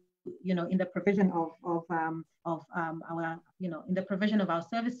 in the provision of our, in the provision of our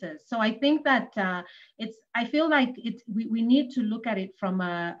services. So I think that I feel like we need to look at it from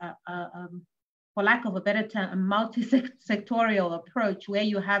for lack of a better term, a multi-sectorial approach where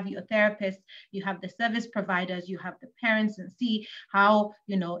you have your therapists, you have the service providers, you have the parents, and see how,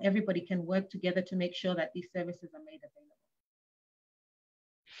 everybody can work together to make sure that these services are made available.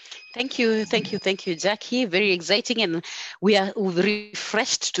 Thank you, Jackie. Very exciting, and we're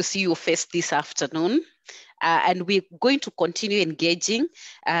refreshed to see your face this afternoon. And we're going to continue engaging.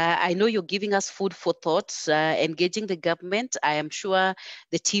 I know you're giving us food for thought, engaging the government. I am sure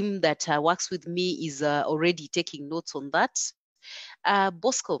the team that works with me is already taking notes on that.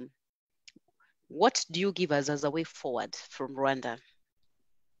 Bosco, what do you give us as a way forward from Rwanda?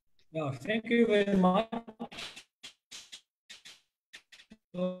 Yeah, thank you very much.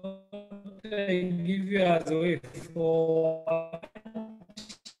 I give you as a way forward.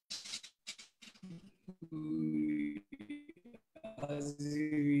 As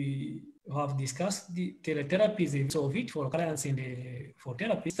we have discussed, the teletherapy is a use of it for clients and for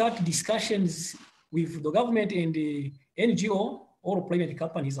therapy. Start discussions with the government and the NGO or private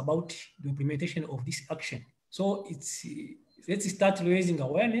companies about the implementation of this action. So let's start raising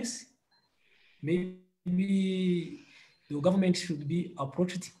awareness. Maybe the government should be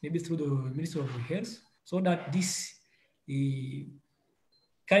approached maybe through the Ministry of Health, so that this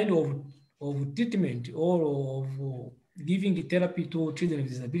kind of treatment or of giving the therapy to children with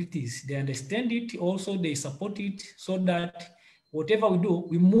disabilities, they understand it, also they support it, so that whatever we do,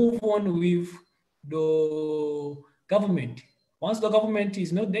 we move on with the government. Once the government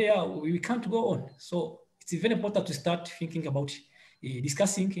is not there, we can't go on. So it's very important to start thinking about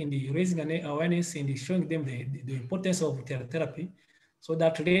discussing and raising an awareness and showing them the importance of teletherapy, so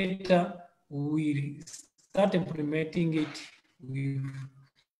that later we start implementing it with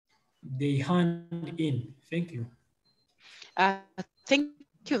the hand in. Thank you. Thank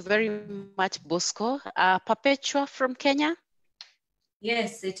you very much, Bosco. Perpetua from Kenya.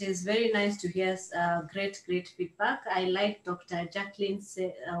 Yes, it is very nice to hear great feedback. I like Dr. Jacqueline's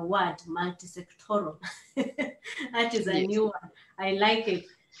word, multisectoral. That is a new one. I like it.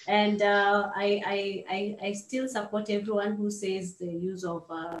 And I still support everyone who says the use of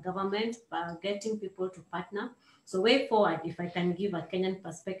government by getting people to partner. So way forward, if I can give a Kenyan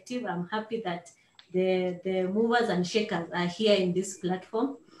perspective, I'm happy that the movers and shakers are here in this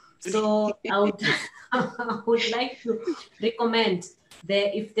platform. So I would like to recommend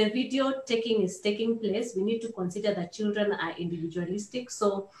if the video taking is taking place, we need to consider that children are individualistic.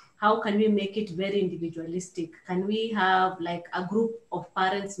 So how can we make it very individualistic? Can we have like a group of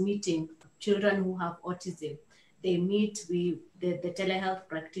parents meeting children who have autism? They meet, the telehealth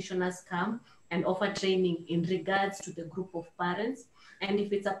practitioners come and offer training in regards to the group of parents. And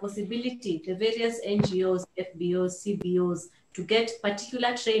if it's a possibility, the various NGOs, FBOs, CBOs, to get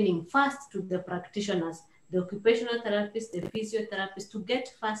particular training first to the practitioners, the occupational therapists, the physiotherapists, to get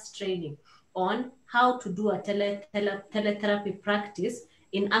fast training on how to do a teletherapy practice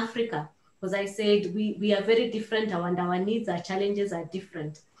in Africa. Because I said we are very different and our needs, our challenges are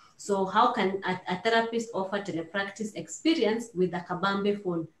different. So how can a therapist offer telepractice experience with a Kabambe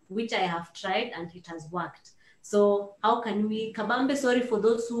phone, which I have tried and it has worked. So how can we, Kabambe, sorry for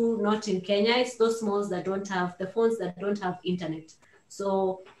those who not in Kenya, it's those phones that don't have, the phones that don't have internet.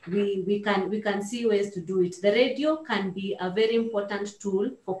 So we can see ways to do it. The radio can be a very important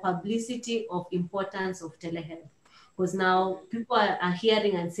tool for publicity of importance of telehealth. Because now people are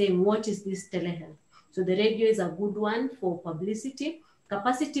hearing and saying, what is this telehealth? So the radio is a good one for publicity.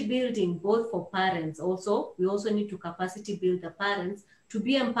 Capacity building, both for parents also. We also need to capacity build the parents to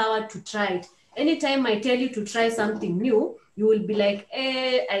be empowered to try it. Anytime I tell you to try something new, you will be like,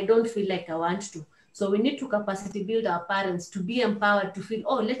 I don't feel like I want to. So we need to capacity build our parents to be empowered to feel,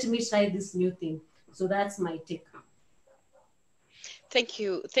 oh, let me try this new thing. So that's my take. Thank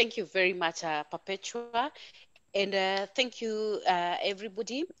you very much, Perpetua. And thank you,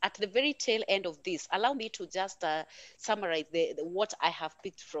 everybody. At the very tail end of this, allow me to just summarize what I have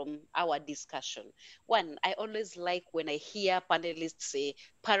picked from our discussion. One, I always like when I hear panelists say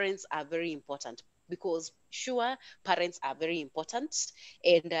parents are very important, because sure, parents are very important,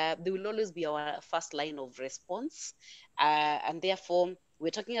 and they will always be our first line of response. And therefore,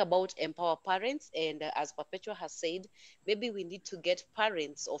 we're talking about empower parents. And as Perpetua has said, maybe we need to get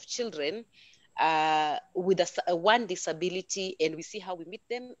parents of children with one disability, and we see how we meet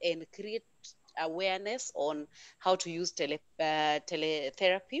them and create awareness on how to use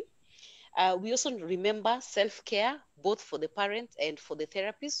teletherapy. We also remember self-care, both for the parents and for the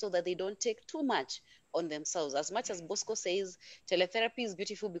therapists, so that they don't take too much on themselves. As much as Bosco says, teletherapy is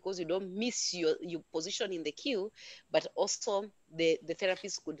beautiful because you don't miss your position in the queue, but also the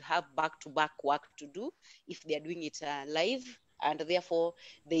therapists could have back-to-back work to do if they are doing it live, and therefore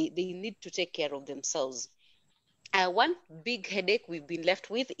they need to take care of themselves. One big headache we've been left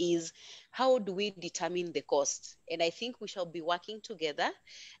with is how do we determine the cost? And I think we shall be working together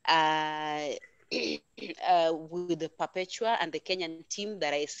with the Perpetua and the Kenyan team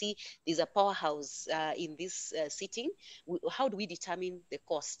that I see. There's a powerhouse in this sitting. How do we determine the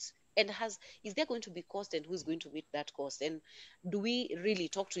cost? And is there going to be cost, and who's going to meet that cost? And do we really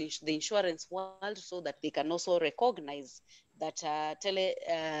talk to the insurance world so that they can also recognize that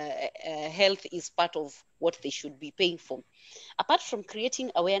health is part of what they should be paying for? Apart from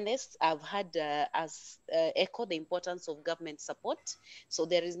creating awareness, I've had echo the importance of government support. So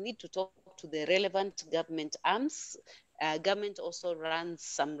there is need to talk to the relevant government arms. Government also runs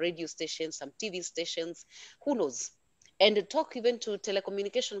some radio stations, some TV stations, who knows? And talk even to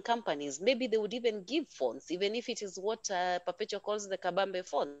telecommunication companies. Maybe they would even give phones, even if it is what Perpetua calls the Kabambe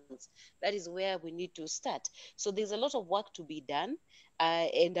phones. That is where we need to start. So there's a lot of work to be done.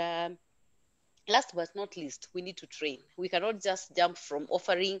 Last but not least, we need to train. We cannot just jump from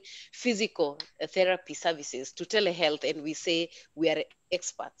offering physical therapy services to telehealth and we say we are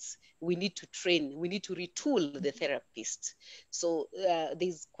experts. We need to train, we need to retool the therapists. So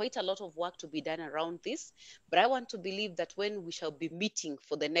there's quite a lot of work to be done around this, but I want to believe that when we shall be meeting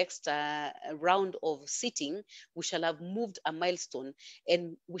for the next round of sitting, we shall have moved a milestone,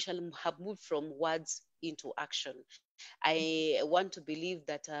 and we shall have moved from words into action. I want to believe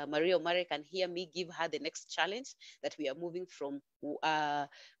that Maria Omare can hear me give her the next challenge, that we are moving from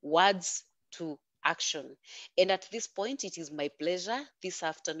words to action. And at this point, it is my pleasure this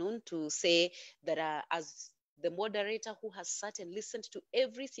afternoon to say that as the moderator who has sat and listened to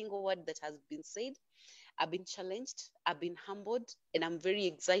every single word that has been said, I've been challenged, I've been humbled, and I'm very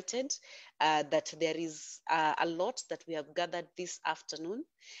excited that there is a lot that we have gathered this afternoon.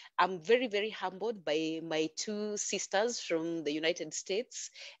 I'm very, very humbled by my two sisters from the United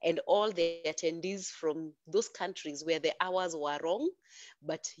States and all the attendees from those countries where the hours were wrong,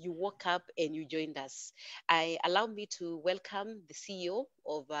 but you woke up and you joined us. Allow me to welcome the CEO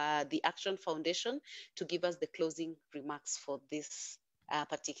of the Action Foundation to give us the closing remarks for this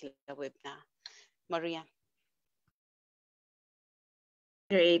particular webinar. Maria.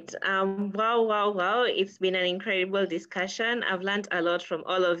 Great. Wow. It's been an incredible discussion. I've learned a lot from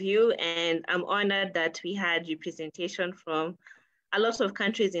all of you, and I'm honored that we had representation from a lot of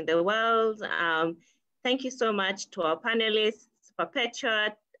countries in the world. Thank you so much to our panelists,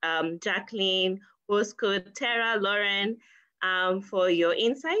 Perpetua, Jacqueline, Bosco, Tara, Lauren, for your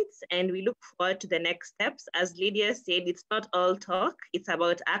insights, and we look forward to the next steps. As Lydia said, it's not all talk, it's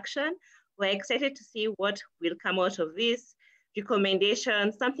about action. We're excited to see what will come out of this,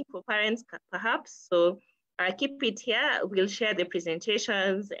 recommendations, something for parents perhaps. So keep it here. We'll share the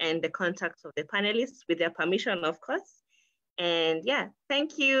presentations and the contacts of the panelists with their permission, of course. And yeah,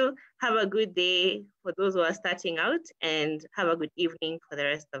 thank you. Have a good day for those who are starting out, and have a good evening for the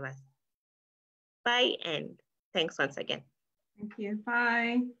rest of us. Bye, and thanks once again. Thank you,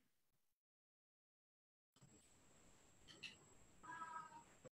 bye.